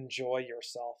simply enjoy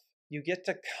yourself. You get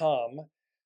to come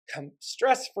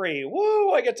stress-free.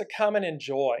 Woo! I get to come and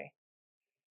enjoy.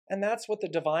 And that's what the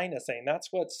divine is saying. That's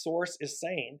what Source is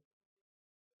saying.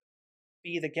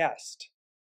 Be the guest.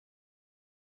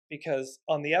 Because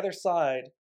on the other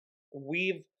side,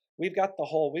 we've got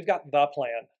the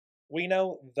plan. We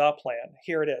know the plan.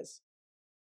 Here it is.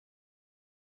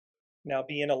 Now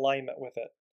be in alignment with it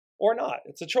or not.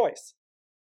 It's a choice.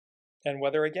 And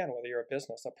whether you're a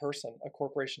business, a person, a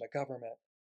corporation, a government,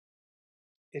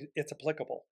 it's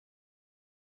applicable.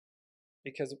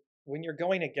 Because when you're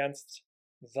going against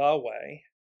the way,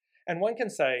 and one can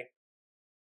say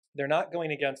they're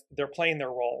playing their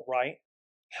role, right?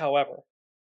 However,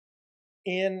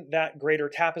 in that greater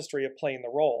tapestry of playing the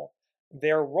role,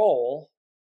 their role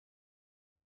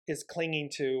is clinging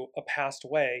to a past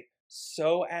way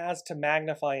so as to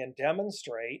magnify and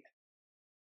demonstrate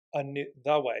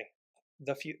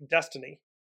destiny.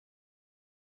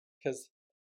 Because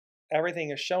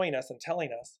everything is showing us and telling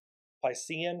us,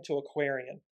 Piscean to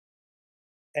Aquarian,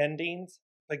 endings,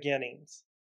 beginnings,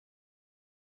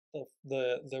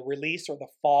 the release or the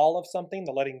fall of something,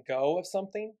 the letting go of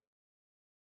something,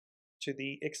 to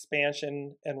the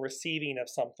expansion and receiving of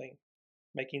something,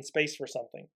 making space for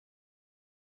something.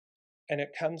 And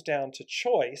it comes down to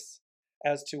choice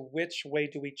as to which way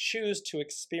do we choose to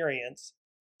experience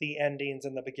the endings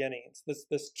and the beginnings.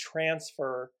 This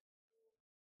transfer,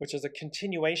 which is a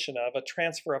continuation of a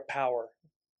transfer of power,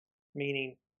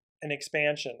 meaning an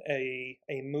expansion, a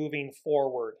moving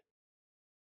forward.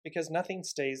 Because nothing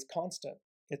stays constant.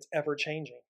 It's ever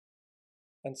changing.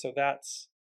 And so that's,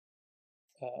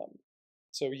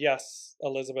 so yes,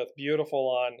 Elizabeth, beautiful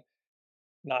on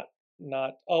not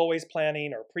not always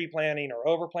planning or pre-planning or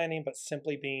over-planning, but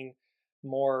simply being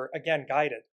more, again,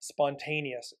 guided,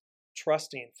 spontaneous,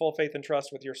 trusting, full faith and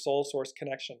trust with your soul source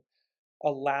connection.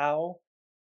 Allow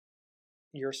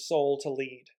your soul to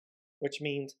lead, which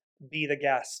means be the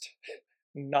guest,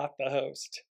 not the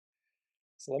host.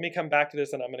 So let me come back to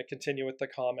this, and I'm going to continue with the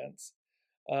comments.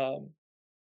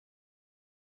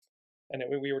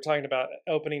 We were talking about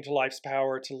opening to life's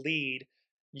power to lead.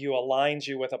 You aligns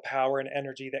you with a power and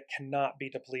energy that cannot be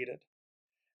depleted.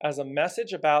 As a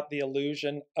message about the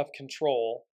illusion of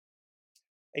control,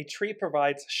 a tree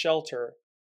provides shelter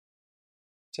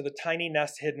to the tiny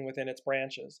nest hidden within its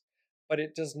branches, but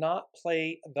it does not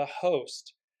play the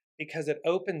host because it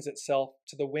opens itself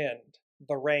to the wind,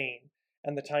 the rain,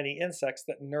 and the tiny insects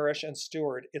that nourish and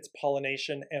steward its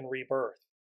pollination and rebirth.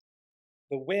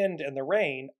 The wind and the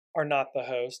rain are not the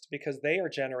host because they are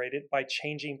generated by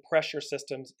changing pressure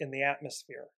systems in the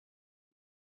atmosphere.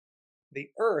 The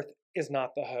earth is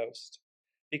not the host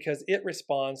because it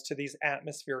responds to these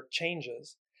atmospheric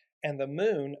changes, and the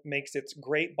moon makes its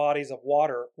great bodies of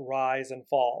water rise and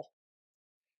fall.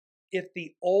 If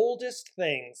the oldest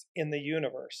things in the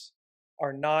universe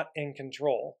are not in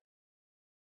control,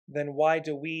 then why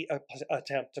do we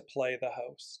attempt to play the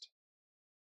host?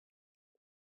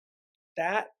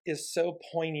 That is so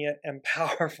poignant and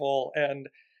powerful, and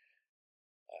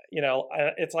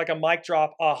it's like a mic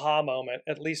drop aha moment,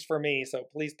 at least for me. So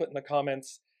please put in the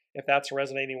comments if that's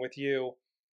resonating with you.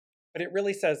 But it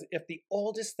really says, if the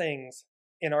oldest things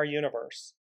in our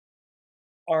universe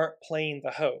aren't playing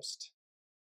the host,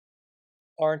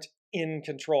 aren't in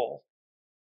control,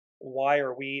 why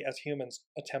are we as humans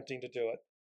attempting to do it?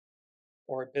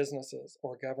 Or businesses,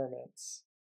 or governments,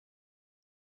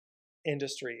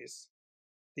 industries,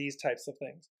 these types of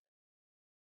things.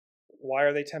 Why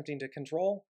are they attempting to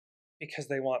control? Because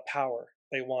they want power,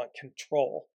 they want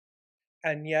control.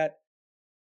 And yet,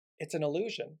 it's an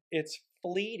illusion. It's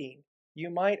fleeting. You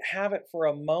might have it for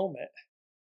a moment,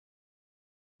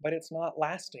 but it's not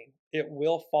lasting. It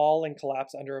will fall and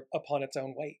collapse upon its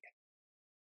own weight.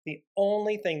 The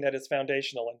only thing that is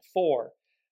foundational, and 4,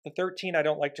 the 13 I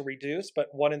don't like to reduce,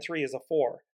 but 1 and 3 is a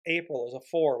 4. April is a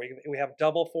 4. We have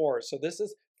double 4s. So this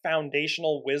is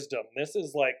foundational wisdom. This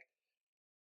is like,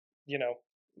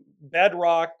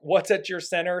 bedrock. What's at your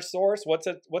center source? What's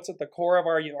at the core of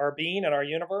our being and our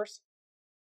universe?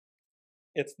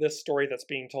 It's this story that's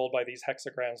being told by these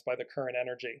hexagrams, by the current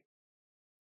energy,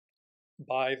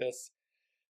 by this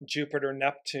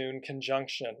Jupiter-Neptune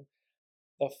conjunction.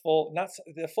 The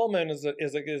full moon is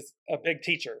a big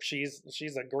teacher. She's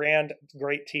a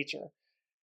great teacher.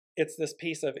 It's this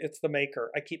piece of, it's the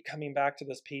maker. I keep coming back to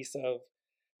this piece of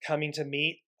coming to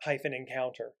meet -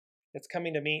 encounter. It's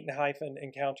coming to meet and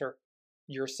encounter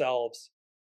yourselves.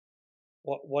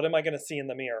 What am I going to see in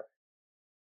the mirror?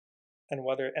 And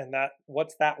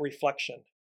what's that reflection?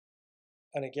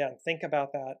 And again, think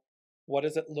about that. What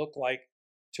does it look like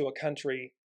to a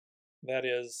country that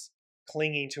is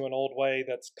clinging to an old way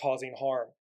that's causing harm?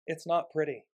 It's not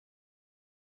pretty.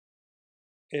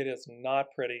 It is not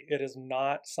pretty. It is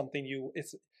not something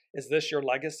is this your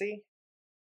legacy?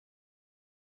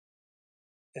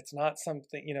 It's not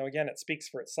something, again, it speaks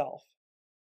for itself.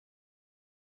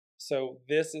 So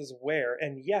this is where,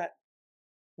 and yet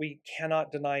we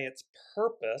cannot deny its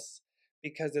purpose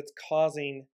because it's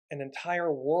causing an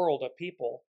entire world of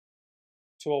people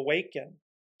to awaken,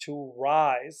 to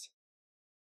rise,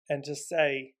 and to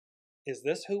say, is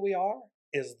this who we are?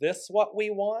 Is this what we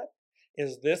want?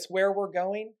 Is this where we're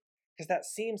going? Because that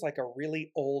seems like a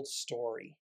really old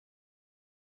story.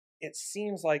 It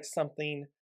seems like something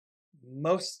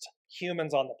most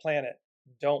humans on the planet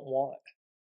don't want.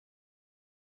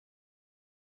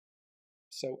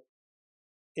 So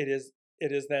it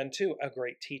is then too a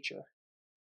great teacher,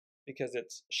 because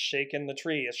it's shaking the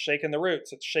tree, it's shaking the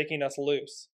roots, it's shaking us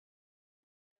loose.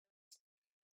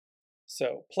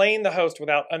 So playing the host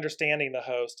without understanding the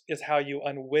host is how you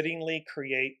unwittingly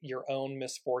create your own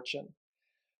misfortune.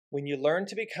 When you learn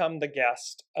to become the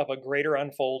guest of a greater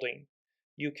unfolding,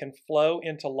 you can flow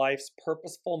into life's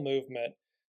purposeful movement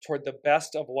toward the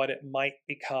best of what it might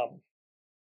become.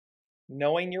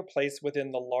 Knowing your place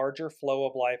within the larger flow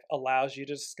of life allows you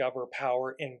to discover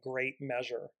power in great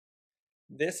measure.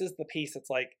 This is the piece. It's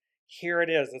like, here it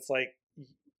is. It's like,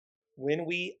 when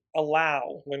we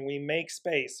allow, when we make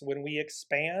space, when we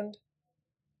expand,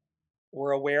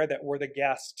 we're aware that we're the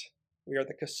guest. We are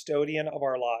the custodian of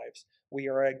our lives. We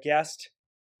are a guest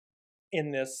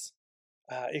in this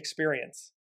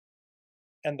experience.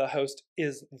 And the host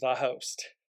is the host.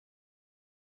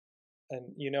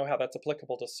 And you know how that's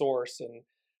applicable to source, and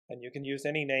you can use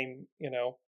any name,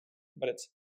 but it's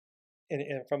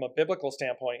from a biblical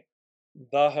standpoint,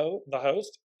 the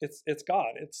host, it's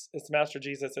God, it's Master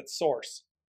Jesus, it's source.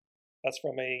 That's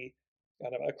from a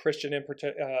kind of a Christian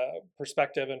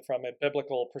perspective and from a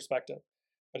biblical perspective.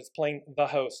 But it's playing the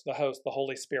host, the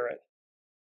Holy Spirit,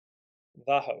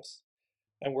 the host.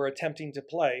 And we're attempting to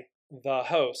play the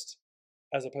host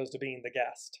as opposed to being the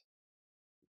guest.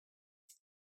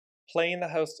 Playing the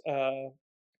host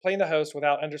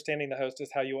without understanding the host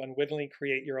is how you unwittingly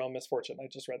create your own misfortune. I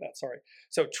just read that, sorry.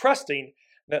 So trusting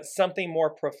that something more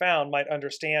profound might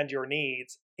understand your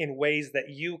needs in ways that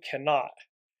you cannot.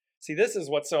 See, this is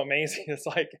what's so amazing. It's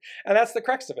like, and that's the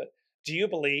crux of it. Do you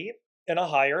believe in a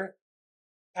higher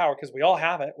power? Because we all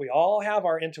have it. We all have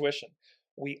our intuition.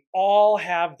 We all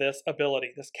have this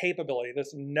ability, this capability,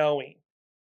 this knowing.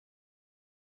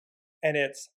 And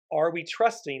it's, are we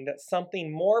trusting that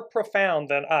something more profound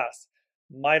than us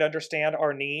might understand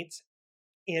our needs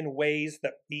in ways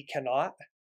that we cannot?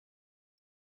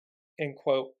 And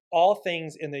quote, all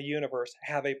things in the universe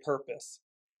have a purpose.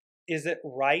 Is it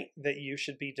right that you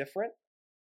should be different?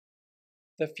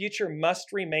 The future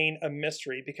must remain a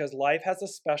mystery because life has a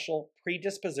special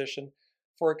predisposition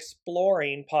for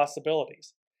exploring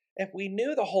possibilities. If we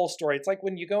knew the whole story, it's like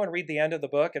when you go and read the end of the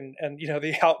book and you know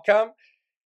the outcome,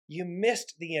 you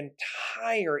missed the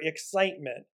entire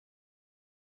excitement,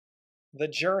 the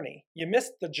journey. You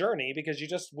missed the journey because you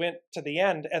just went to the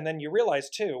end, and then you realize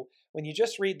too, when you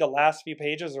just read the last few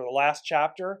pages or the last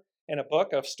chapter in a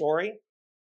book of story,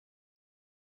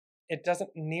 it doesn't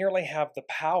nearly have the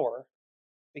power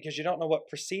because you don't know what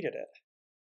preceded it.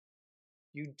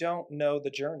 You don't know the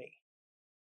journey.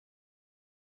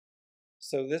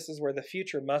 So this is where the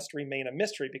future must remain a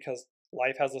mystery because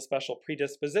life has a special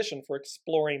predisposition for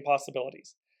exploring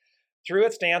possibilities. Through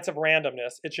its dance of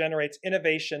randomness, it generates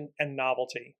innovation and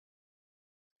novelty.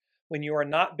 When you are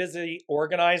not busy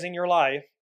organizing your life,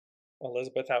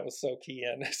 Elizabeth, that was so key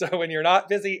in. So when you're not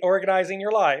busy organizing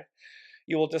your life,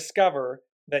 you will discover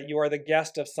that you are the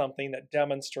guest of something that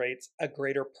demonstrates a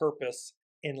greater purpose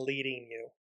in leading you.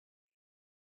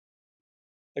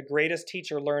 The greatest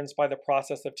teacher learns by the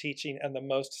process of teaching, and the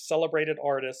most celebrated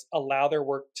artists allow their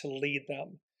work to lead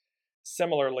them.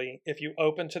 Similarly, if you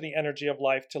open to the energy of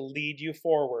life to lead you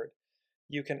forward,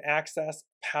 you can access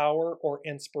power or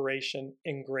inspiration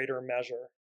in greater measure.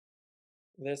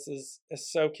 This is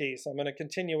so key. So I'm going to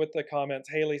continue with the comments.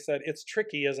 Haley said, it's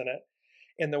tricky, isn't it,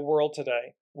 in the world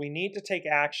today? We need to take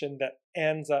action that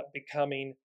ends up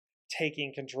becoming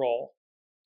taking control.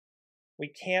 We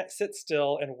can't sit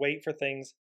still and wait for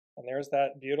things. And there's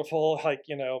that beautiful,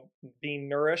 being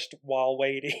nourished while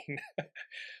waiting.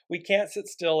 We can't sit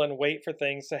still and wait for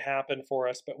things to happen for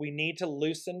us, but we need to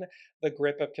loosen the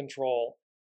grip of control.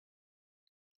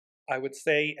 I would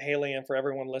say, Haley, and for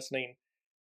everyone listening,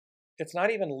 it's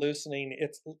not even loosening,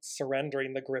 it's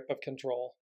surrendering the grip of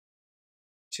control.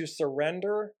 To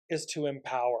surrender is to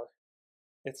empower.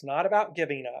 It's not about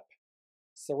giving up.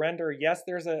 Surrender, yes,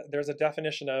 there's a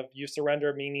definition of you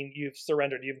surrender, meaning you've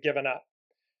surrendered, you've given up.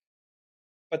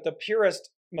 But the purest,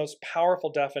 most powerful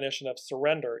definition of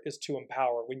surrender is to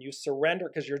empower. When you surrender,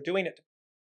 because you're doing it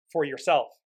for yourself,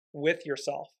 with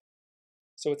yourself.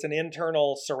 So it's an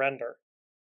internal surrender.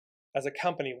 As a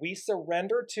company, we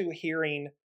surrender to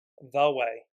hearing the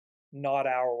way, not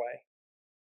our way.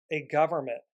 A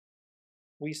government,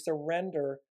 we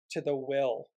surrender to the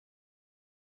will.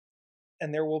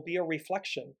 And there will be a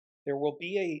reflection. There will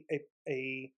be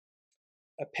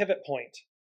a pivot point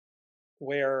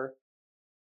where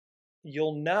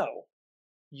you'll know,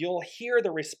 you'll hear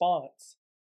the response,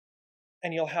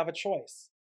 and you'll have a choice.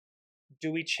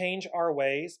 Do we change our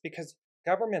ways? Because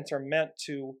governments are meant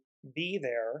to be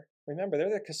there. Remember, they're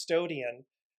the custodian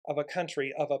of a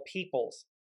country, of a people's.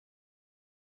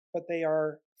 But they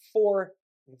are for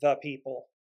the people.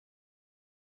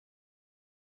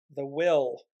 The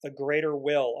will, the greater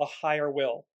will, a higher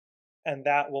will. And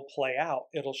that will play out.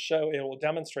 It'll show, it will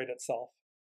demonstrate itself.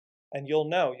 And you'll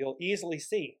know, you'll easily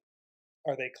see.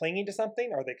 Are they clinging to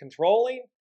something? Are they controlling?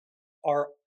 Or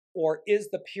is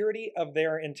the purity of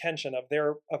their intention,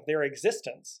 of their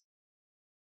existence?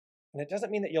 And it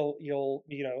doesn't mean that you'll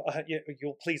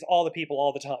please all the people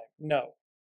all the time. No.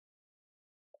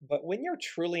 But when you're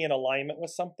truly in alignment with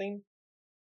something,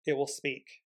 it will speak.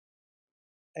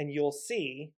 And you'll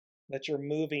see that you're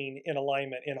moving in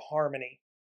alignment, in harmony.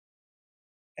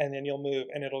 And then you'll move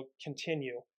and it'll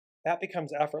continue. That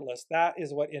becomes effortless. That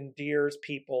is what endears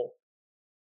people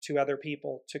to other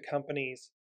people, to companies,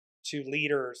 to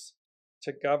leaders,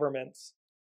 to governments,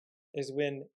 is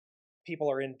when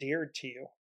people are endeared to you.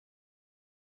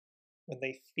 When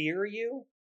they fear you,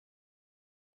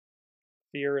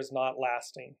 fear is not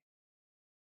lasting.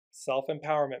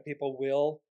 Self-empowerment. People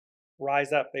will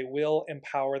rise up. They will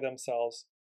empower themselves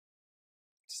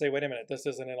to say, wait a minute, this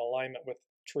isn't in alignment with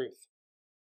truth,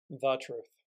 the truth.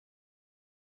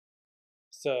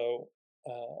 So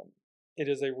it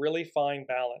is a really fine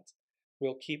balance.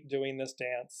 We'll keep doing this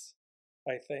dance,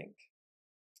 I think.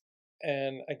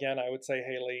 And again, I would say,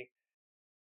 Haley,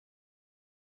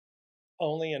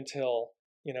 only until,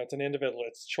 it's an individual,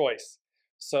 it's choice.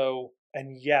 So,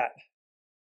 and yet,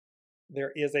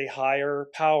 there is a higher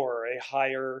power, a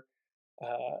higher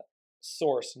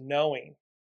source, knowing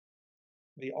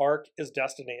the arc is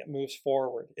destiny. It moves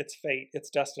forward. It's fate. It's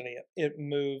destiny. It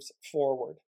moves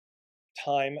forward.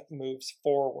 Time moves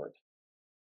forward.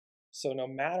 So no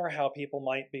matter how people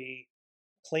might be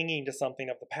clinging to something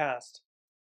of the past,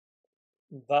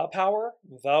 the power,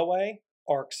 the way,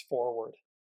 arcs forward.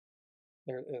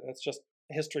 It's just,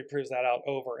 history proves that out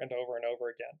over and over and over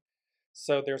again.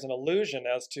 So there's an illusion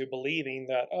as to believing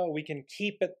that, oh, we can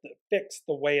keep it fixed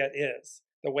the way it is,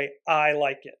 the way I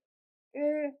like it.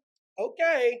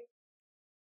 Okay.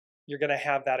 You're going to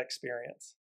have that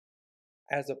experience.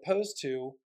 As opposed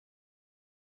to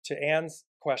Anne's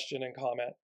question and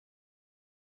comment,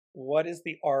 what is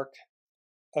the arc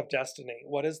of destiny?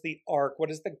 What is the arc?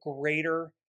 What is the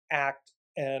greater act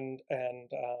and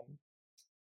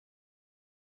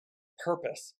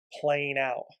purpose playing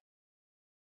out?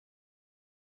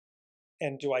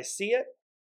 And do I see it?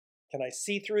 Can I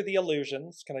see through the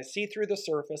illusions? Can I see through the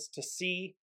surface to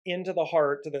see into the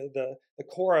heart, to the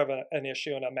core of an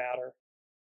issue and a matter,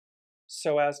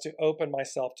 so as to open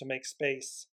myself to make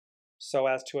space, so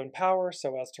as to empower,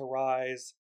 so as to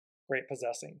rise, great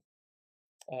possessing.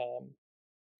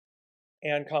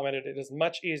 Anne commented, it is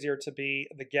much easier to be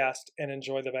the guest and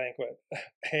enjoy the banquet.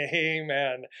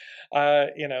 Amen.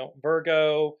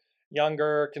 Virgo,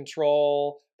 younger,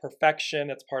 control, perfection.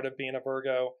 It's part of being a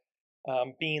Virgo.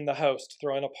 Being the host,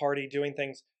 throwing a party, doing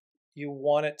things. You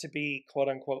want it to be quote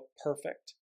unquote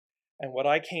perfect. And what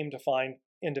I came to find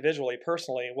individually,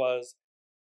 personally, was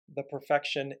the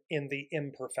perfection in the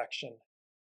imperfection.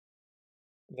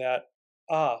 That,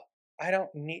 I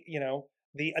don't need,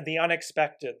 the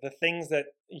unexpected, the things that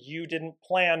you didn't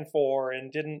plan for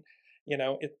and didn't,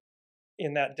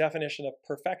 in that definition of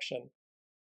perfection.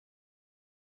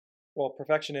 Well,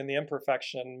 perfection in the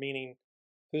imperfection, meaning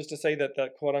who's to say that the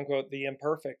quote unquote the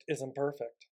imperfect isn't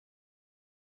perfect?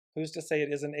 Who's to say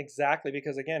it isn't exactly?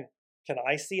 Because again, can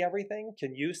I see everything?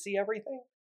 Can you see everything?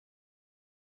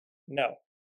 No.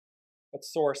 But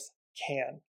Source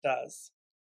does.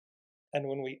 And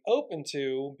when we open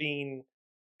to being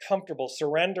comfortable,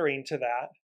 surrendering to that,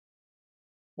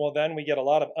 well, then we get a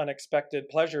lot of unexpected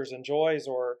pleasures and joys,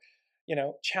 or,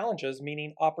 challenges,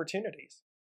 meaning opportunities.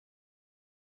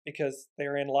 Because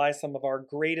therein lies some of our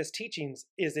greatest teachings,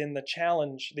 is in the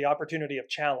challenge, the opportunity of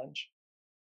challenge.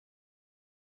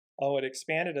 Oh, it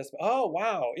expanded us. Oh,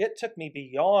 wow, it took me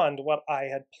beyond what I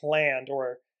had planned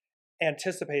or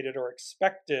anticipated or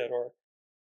expected,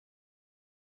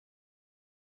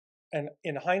 and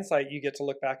in hindsight, you get to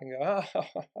look back and go,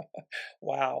 oh,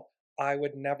 wow, I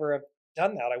would never have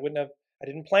done that. I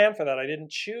didn't plan for that. I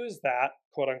didn't choose that,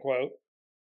 quote unquote.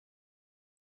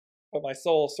 But my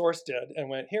soul, Source, did, and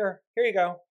went, here you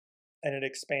go. And it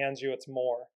expands you. It's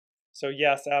more. So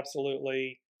yes,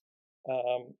 absolutely,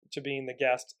 to being the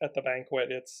guest at the banquet,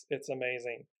 it's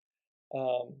amazing.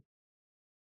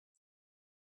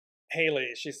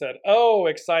 Haley, she said, oh,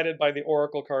 excited by the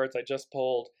oracle cards I just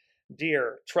pulled.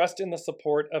 Dear, trust in the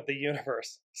support of the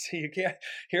universe. So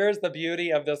here's the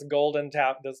beauty of this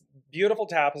this beautiful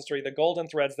tapestry, the golden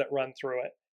threads that run through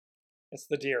it. It's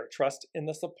the deer, trust in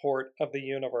the support of the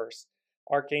universe.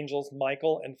 Archangels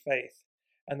Michael and Faith.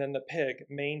 And then the pig,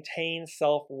 maintain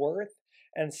self-worth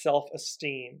and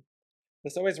self-esteem.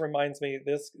 This always reminds me,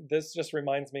 this just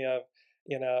reminds me of,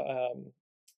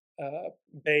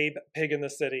 Babe, Pig in the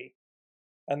City.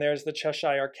 And there's the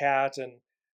Cheshire Cat, and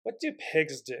what do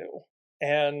pigs do?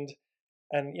 And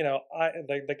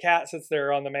the cat sits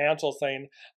there on the mantle saying,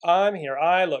 I'm here,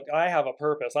 I have a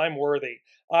purpose, I'm worthy,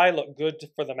 I look good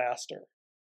for the master.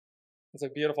 It's a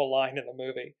beautiful line in the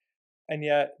movie. And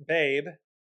yet, Babe,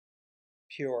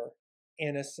 pure,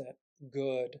 innocent,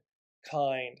 good,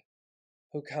 kind,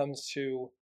 who comes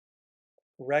to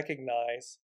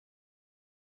recognize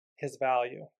his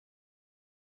value,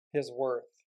 his worth,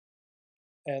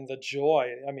 and the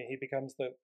joy. I mean, he becomes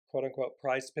the quote unquote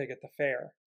prize pig at the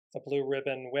fair, the blue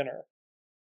ribbon winner.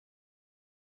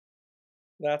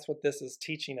 That's what this is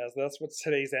teaching us. That's what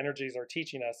today's energies are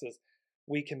teaching us, is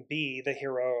we can be the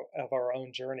hero of our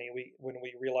own journey when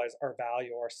we realize our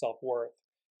value, our self-worth,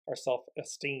 our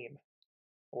self-esteem.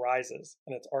 rises,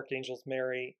 and it's Archangels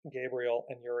Mary, Gabriel,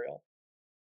 and Uriel.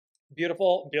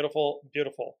 Beautiful, beautiful,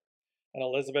 beautiful. And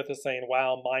Elizabeth is saying,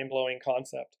 wow, mind-blowing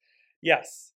concept.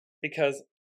 Yes, because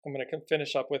I'm going to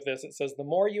finish up with this. It says, the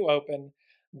more you open,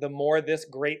 the more this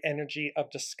great energy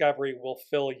of discovery will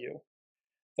fill you.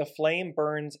 The flame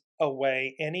burns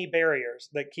away any barriers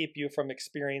that keep you from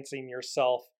experiencing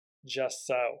yourself just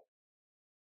so.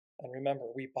 And remember,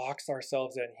 we box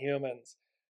ourselves in, humans.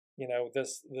 You know,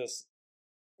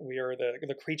 we are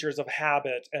the creatures of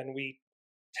habit, and we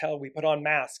put on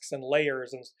masks and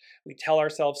layers, and we tell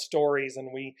ourselves stories,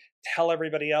 and we tell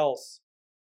everybody else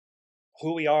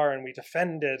who we are, and we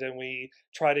defend it, and we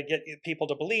try to get people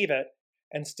to believe it,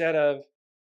 instead of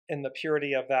in the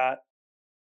purity of that,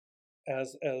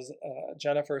 as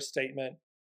Jennifer's statement,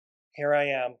 here I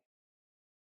am.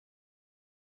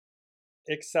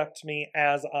 Accept me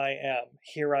as I am.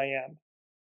 Here I am.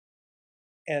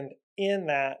 And in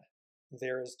that,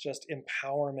 there is just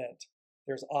empowerment.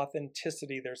 There's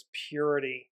authenticity. There's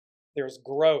purity. There's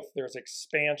growth. There's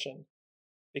expansion.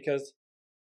 Because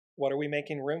what are we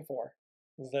making room for?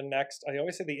 The next, I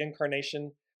always say the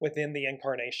incarnation within the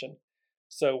incarnation.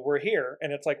 So we're here,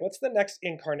 and it's like, what's the next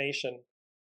incarnation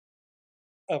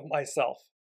of myself,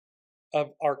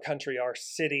 of our country, our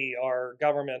city, our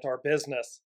government, our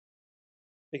business?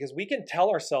 Because we can tell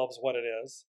ourselves what it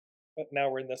is, but now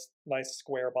we're in this nice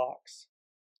square box.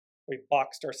 We've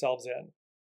boxed ourselves in.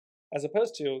 As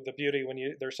opposed to the beauty when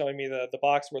they're showing me the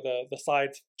box where the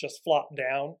sides just flop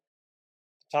down,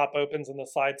 the top opens and the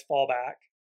sides fall back.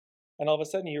 And all of a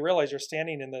sudden you realize you're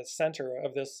standing in the center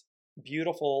of this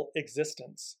beautiful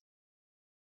existence.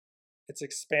 It's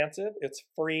expansive, it's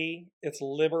free, it's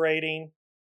liberating.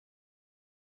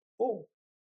 Oh,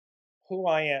 who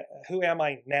am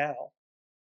I now?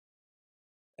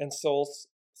 And soul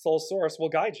source will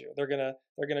guide you. They're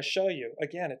gonna show you.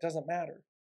 Again, it doesn't matter.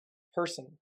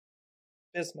 Person,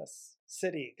 business,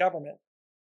 city, government,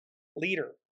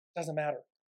 leader, doesn't matter.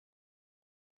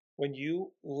 When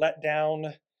you let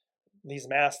down these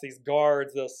masks, these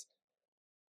guards, this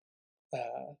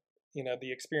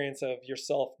the experience of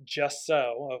yourself just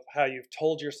so, of how you've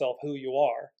told yourself who you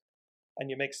are, and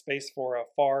you make space for a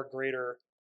far greater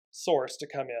source to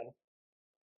come in,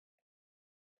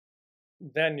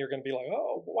 then you're going to be like,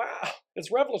 oh, wow,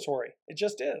 it's revelatory. It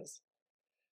just is.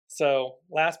 So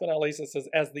last but not least, it says,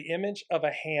 as the image of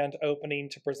a hand opening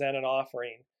to present an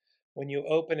offering, when you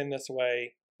open in this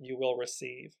way, you will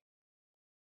receive.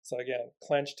 So again,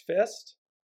 clenched fist,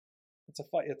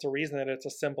 it's a reason that it's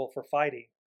a symbol for fighting.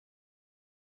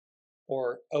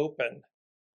 Or open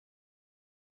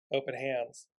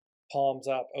hands, palms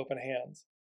up, open hands.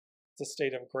 It's a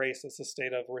state of grace. It's a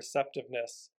state of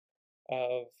receptiveness,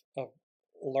 of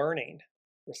learning,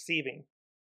 receiving.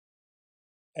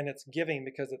 And it's giving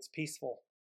because it's peaceful.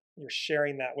 You're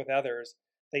sharing that with others.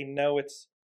 They know it's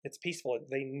peaceful.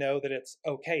 They know that it's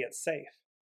okay, it's safe.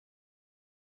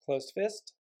 Closed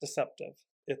fist, deceptive.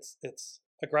 It's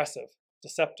aggressive,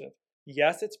 deceptive.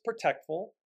 Yes, it's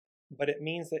protectful, but it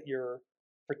means that you're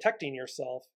protecting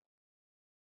yourself,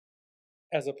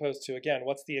 as opposed to, again,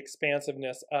 what's the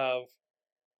expansiveness of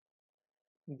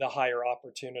the higher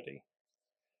opportunity?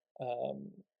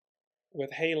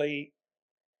 With Haley,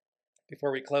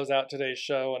 before we close out today's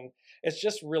show, and it's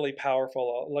just really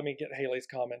powerful. Let me get Haley's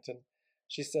comment. And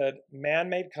she said,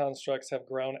 man-made constructs have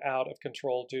grown out of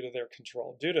control due to their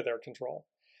control.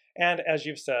 And as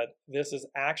you've said, this is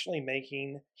actually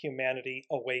making humanity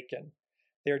awaken.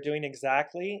 They're doing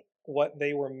exactly what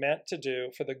they were meant to do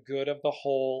for the good of the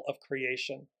whole of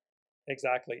creation.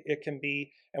 Exactly. It can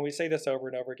be, and we say this over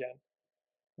and over again,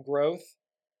 growth,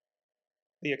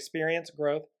 the experience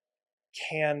growth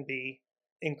can be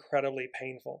incredibly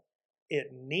painful.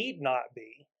 It need not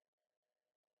be.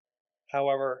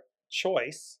 However,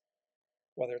 choice,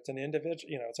 whether it's an individual,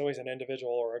 it's always an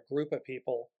individual or a group of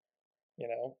people,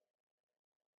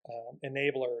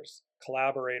 enablers,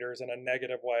 collaborators in a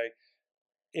negative way.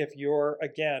 If you're,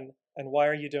 again, and why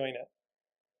are you doing it?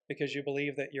 Because you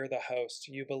believe that you're the host.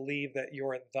 You believe that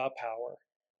you're the power.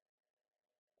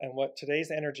 And what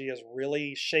today's energy is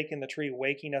really shaking the tree,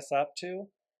 waking us up to,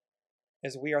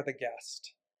 is we are the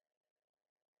guest.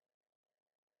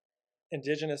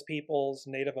 Indigenous peoples,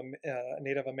 Native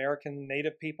American,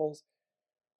 Native peoples,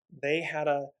 they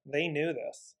knew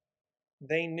this.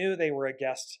 They knew they were a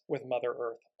guest with Mother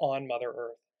Earth, on Mother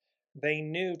Earth. They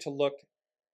knew to look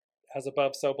as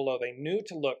above, so below. They knew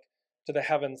to look to the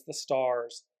heavens, the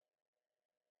stars,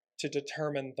 to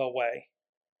determine the way.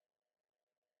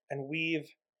 And we've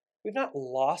not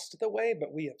lost the way,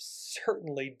 but we have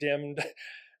certainly dimmed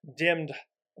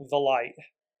the light.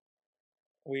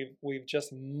 We've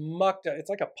just mucked it. It's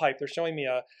like a pipe. They're showing me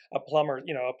a plumber,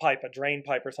 a pipe, a drain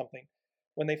pipe or something.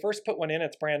 When they first put one in,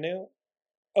 it's brand new,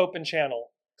 open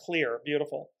channel, clear,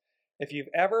 beautiful. If you've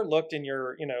ever looked in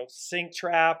your, sink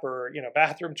trap or,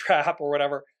 bathroom trap or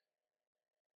whatever,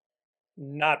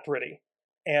 not pretty.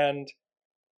 And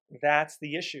that's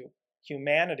the issue.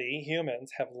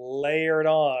 Humans have layered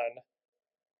on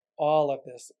all of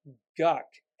this guck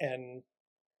and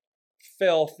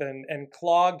filth and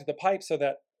clogged the pipe so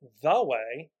that the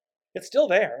way, it's still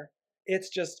there. It's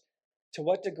just, to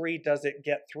what degree does it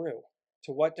get through?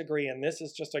 To what degree? And this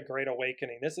is just a great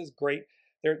awakening. This is great.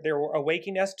 They're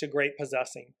awakening us to great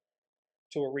possessing,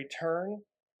 to a return,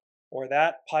 or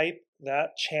that pipe,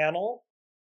 that channel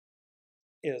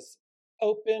is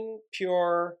open,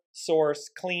 pure, source,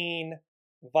 clean,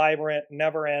 vibrant,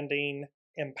 never-ending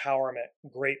empowerment,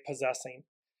 great possessing.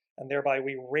 And thereby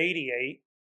we radiate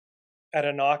at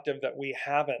an octave that we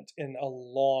haven't in a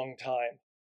long time.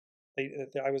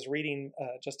 I was reading,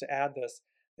 just to add this,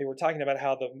 they were talking about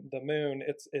how the moon,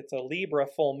 it's a Libra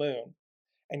full moon,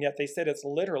 and yet they said it's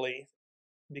literally,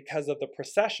 because of the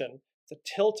precession, the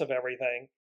tilt of everything,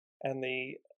 and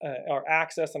our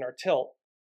axis and our tilt,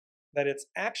 that it's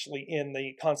actually in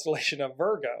the constellation of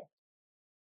Virgo.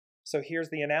 So here's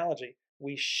the analogy.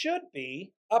 We should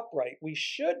be upright. We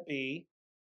should be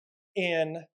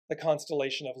in the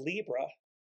constellation of Libra,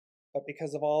 but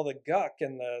because of all the guck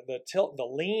and the tilt, the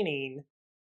leaning,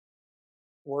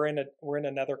 we're in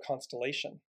another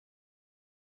constellation.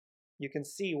 You can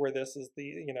see where this is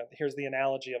here's the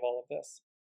analogy of all of this.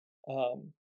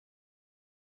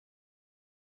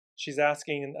 She's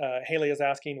asking, Haley is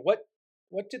asking,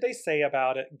 what do they say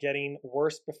about it getting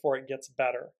worse before it gets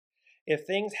better? If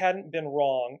things hadn't been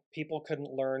wrong, people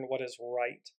couldn't learn what is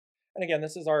right. And again,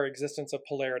 this is our existence of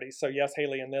polarity. So yes,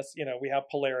 Haley, in this, we have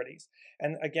polarities.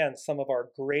 And again, some of our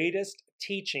greatest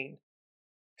teaching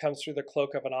comes through the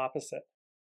cloak of an opposite.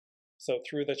 So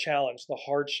through the challenge, the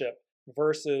hardship,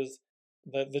 versus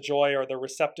the joy or the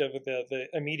receptive, the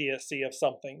immediacy of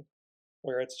something,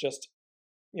 where it's just,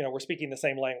 we're speaking the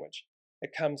same language.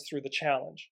 It comes through the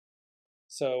challenge.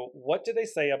 So what do they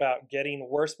say about getting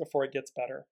worse before it gets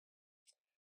better?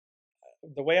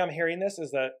 The way I'm hearing this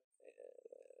is that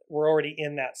we're already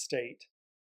in that state,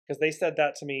 because they said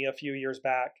that to me a few years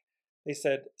back. They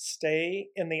said, stay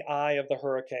in the eye of the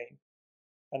hurricane.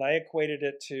 And I equated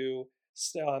it to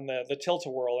on the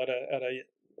Tilt-A-Whirl at a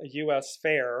U.S.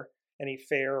 fair, any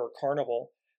fair or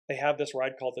carnival, they have this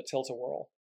ride called the Tilt-A-Whirl.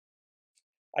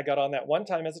 I got on that one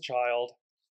time as a child,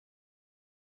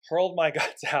 hurled my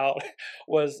guts out.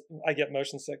 I get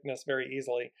motion sickness very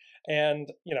easily.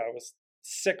 And, I was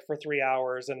sick for 3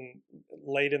 hours and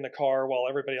laid in the car while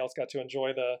everybody else got to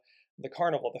enjoy the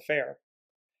carnival, the fair.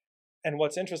 And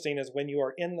what's interesting is when you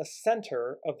are in the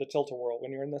center of the Tilt-A-Whirl,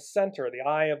 when you're in the center, the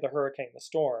eye of the hurricane, the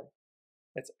storm,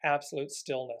 it's absolute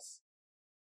stillness.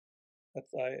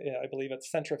 I believe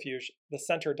it's centrifuge. The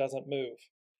center doesn't move.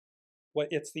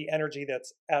 It's the energy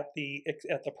that's at the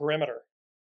perimeter.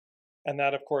 And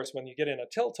that, of course, when you get in a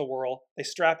Tilt-A-Whirl, they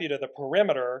strap you to the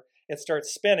perimeter, it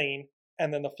starts spinning,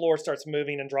 and then the floor starts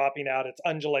moving and dropping out. It's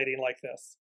undulating like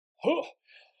this.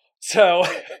 So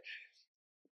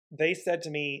they said to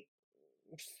me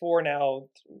 4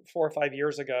 or 5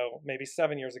 years ago, maybe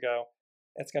 7 years ago,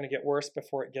 it's going to get worse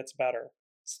before it gets better.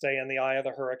 Stay in the eye of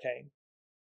the hurricane.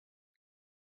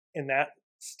 In that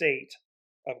state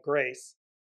of grace,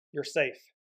 you're safe.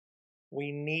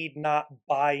 We need not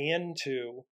buy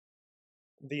into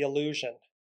the illusion.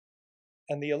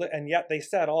 And yet they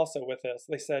said also with this,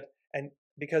 they said, and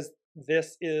because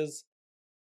this is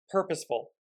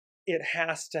purposeful, it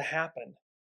has to happen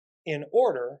in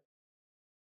order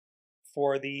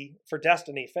for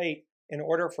destiny, fate, in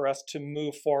order for us to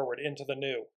move forward into the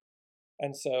new.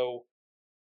 And so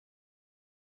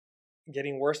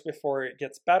getting worse before it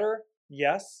gets better,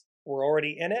 yes, we're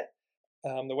already in it.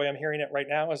 The way I'm hearing it right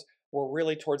now is we're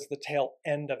really towards the tail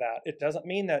end of that. It doesn't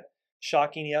mean that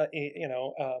shocking,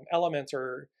 elements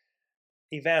or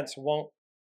events won't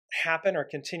happen or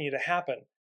continue to happen.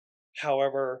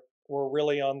 However, we're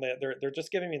really on they're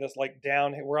just giving me this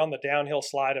we're on the downhill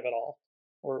slide of it all.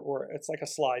 It's like a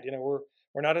slide,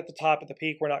 we're not at the top of the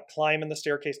peak. We're not climbing the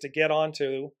staircase to get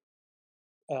onto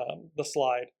the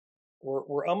slide.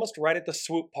 We're almost right at the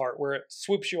swoop part where it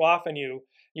swoops you off and you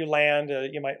land.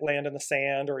 You might land in the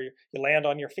sand or you land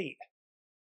on your feet.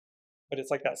 But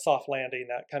it's like that soft landing,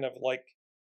 that kind of like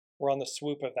we're on the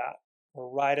swoop of that. We're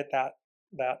right at that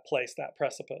place, that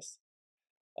precipice.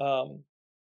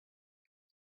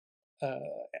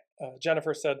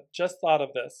 Jennifer said, just thought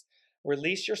of this.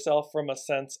 Release yourself from a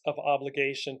sense of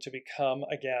obligation to become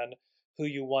again who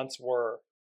you once were.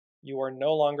 You are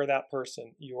no longer that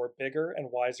person. You are bigger and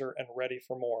wiser and ready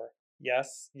for more.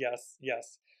 Yes, yes,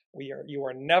 yes. You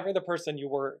are never the person you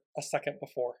were a second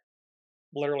before.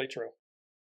 Literally true.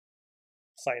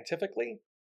 Scientifically,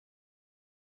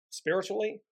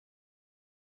 spiritually,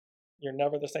 you're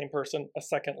never the same person a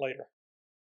second later.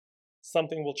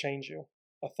 Something will change you.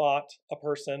 A thought, a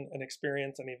person, an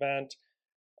experience, an event,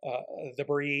 the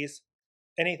breeze,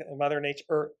 anything, Mother Nature,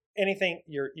 or anything,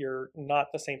 you're not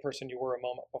the same person you were a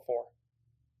moment before.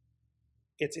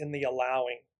 It's in the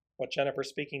allowing. What Jennifer's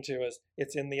speaking to is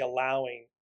it's in the allowing,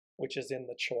 which is in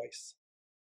the choice.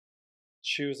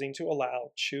 Choosing to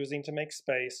allow, choosing to make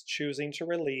space, choosing to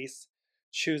release,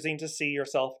 choosing to see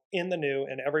yourself in the new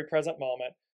in every present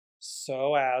moment,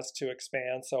 so as to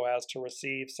expand, so as to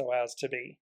receive, so as to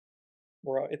be.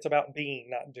 It's about being,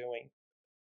 not doing.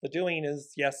 The doing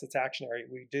is, yes, it's actionary.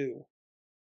 We do.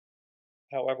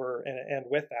 However, and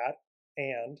with that,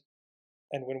 and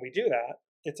when we do that,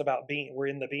 it's about being. We're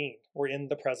in the being. We're in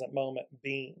the present moment,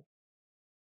 being.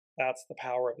 That's the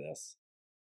power of this.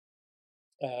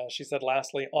 She said,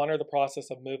 lastly, honor the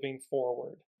process of moving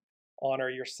forward.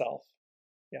 Honor yourself.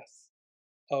 Yes.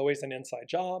 Always an inside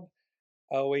job.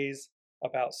 Always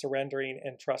about surrendering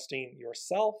and trusting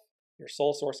yourself, your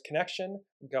soul source connection,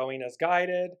 going as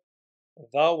guided,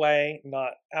 the way,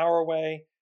 not our way.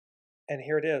 And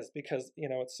here it is, because,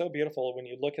 it's so beautiful when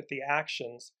you look at the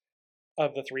actions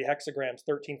of the 3 hexagrams,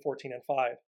 13, 14, and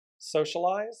 5.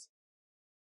 Socialize,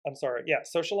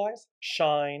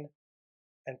 shine,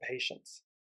 and patience.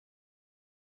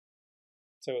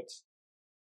 So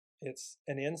it's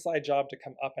an inside job to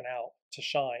come up and out, to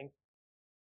shine.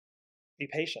 Be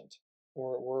patient.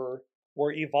 We're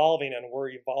evolving, and we're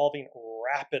evolving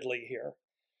rapidly here.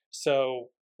 So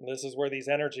this is where these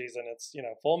energies, and it's,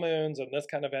 full moons and this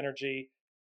kind of energy.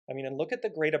 And look at the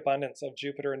great abundance of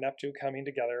Jupiter and Neptune coming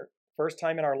together. First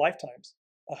time in our lifetimes,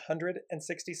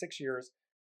 166 years.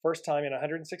 First time in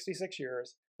 166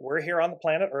 years, we're here on the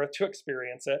planet Earth to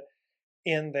experience it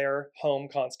in their home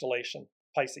constellation,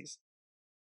 Pisces.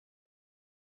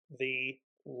 The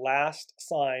last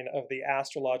sign of the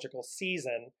astrological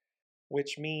season,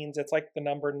 which means it's like the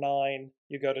number 9,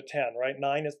 you go to 10, right?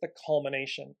 9 is the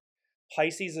culmination.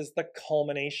 Pisces is the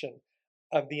culmination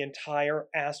of the entire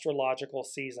astrological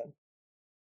season.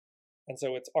 And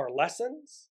so it's our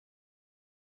lessons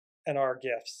and our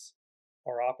gifts,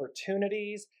 our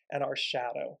opportunities and our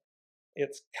shadow.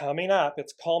 It's coming up,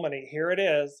 it's culminating. Here it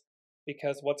is,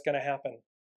 because what's going to happen?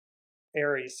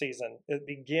 Aries season. It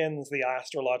begins the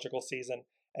astrological season,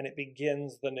 and it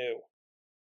begins the new,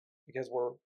 because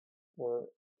we're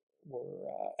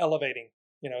elevating.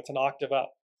 It's an octave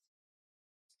up.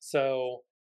 So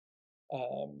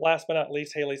last but not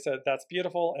least, Haley said, that's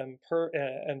beautiful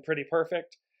and pretty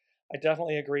perfect. I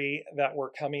definitely agree that we're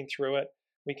coming through it.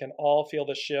 We can all feel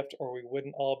the shift, or we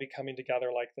wouldn't all be coming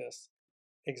together like this.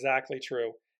 Exactly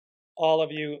true. All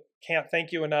of you, can't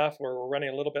thank you enough. We're running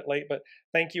a little bit late, but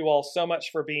thank you all so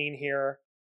much for being here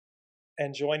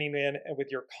and joining in with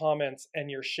your comments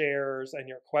and your shares and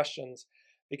your questions,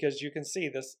 because you can see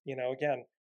this, again,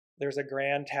 there's a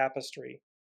grand tapestry.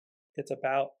 It's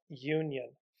about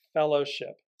union,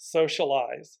 fellowship,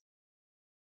 socialize,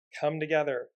 come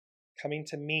together, coming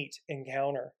to meet,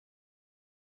 encounter,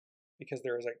 because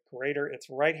there is a greater, it's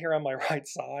right here on my right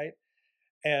side,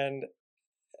 and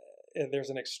there's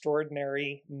an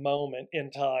extraordinary moment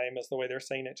in time, is the way they're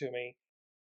saying it to me,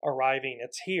 arriving.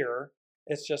 It's here.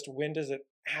 It's just, when does it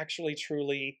actually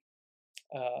truly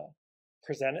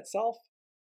present itself?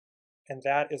 And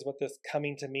that is what this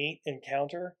coming to meet,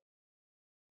 encounter.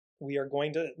 We are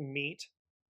going to meet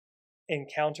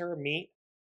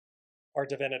our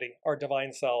divinity, our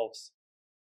divine selves.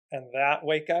 And that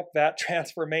wake up, that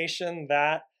transformation,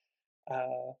 that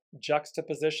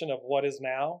juxtaposition of what is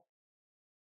now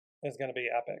is going to be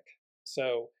epic.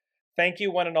 So thank you,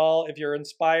 one and all. If you're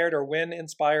inspired, or when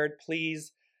inspired,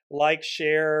 please like,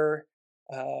 share,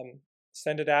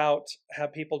 send it out,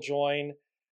 have people join.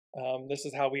 This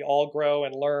is how we all grow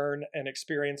and learn and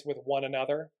experience with one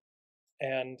another.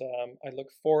 And I look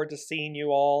forward to seeing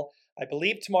you all. I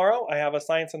believe tomorrow I have a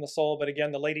Science and the Soul, but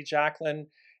again, the Lady Jacqueline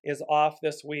is off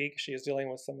this week. She is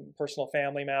dealing with some personal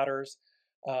family matters.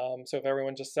 So if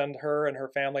everyone just send her and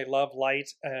her family love, light,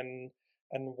 and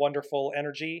wonderful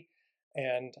energy.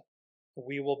 And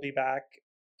we will be back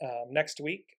next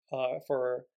week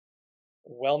for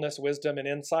Wellness, Wisdom, and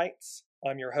Insights.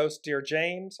 I'm your host, Dear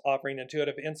James, offering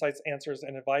intuitive insights, answers,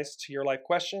 and advice to your life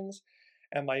questions.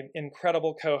 And my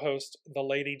incredible co-host, the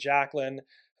Lady Jacqueline,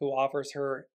 who offers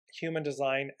her human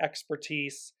design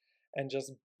expertise and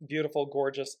just beautiful,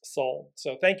 gorgeous soul.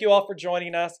 So thank you all for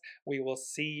joining us. I'll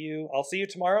see you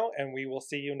tomorrow, and we will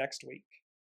see you next week.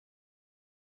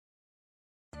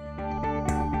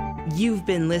 You've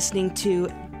been listening to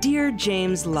Dear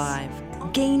James Live.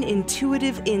 Gain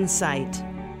intuitive insight,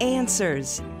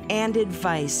 answers, and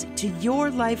advice to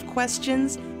your life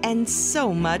questions, and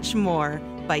so much more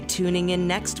by tuning in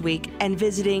next week and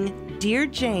visiting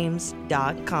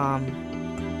DearJames.com.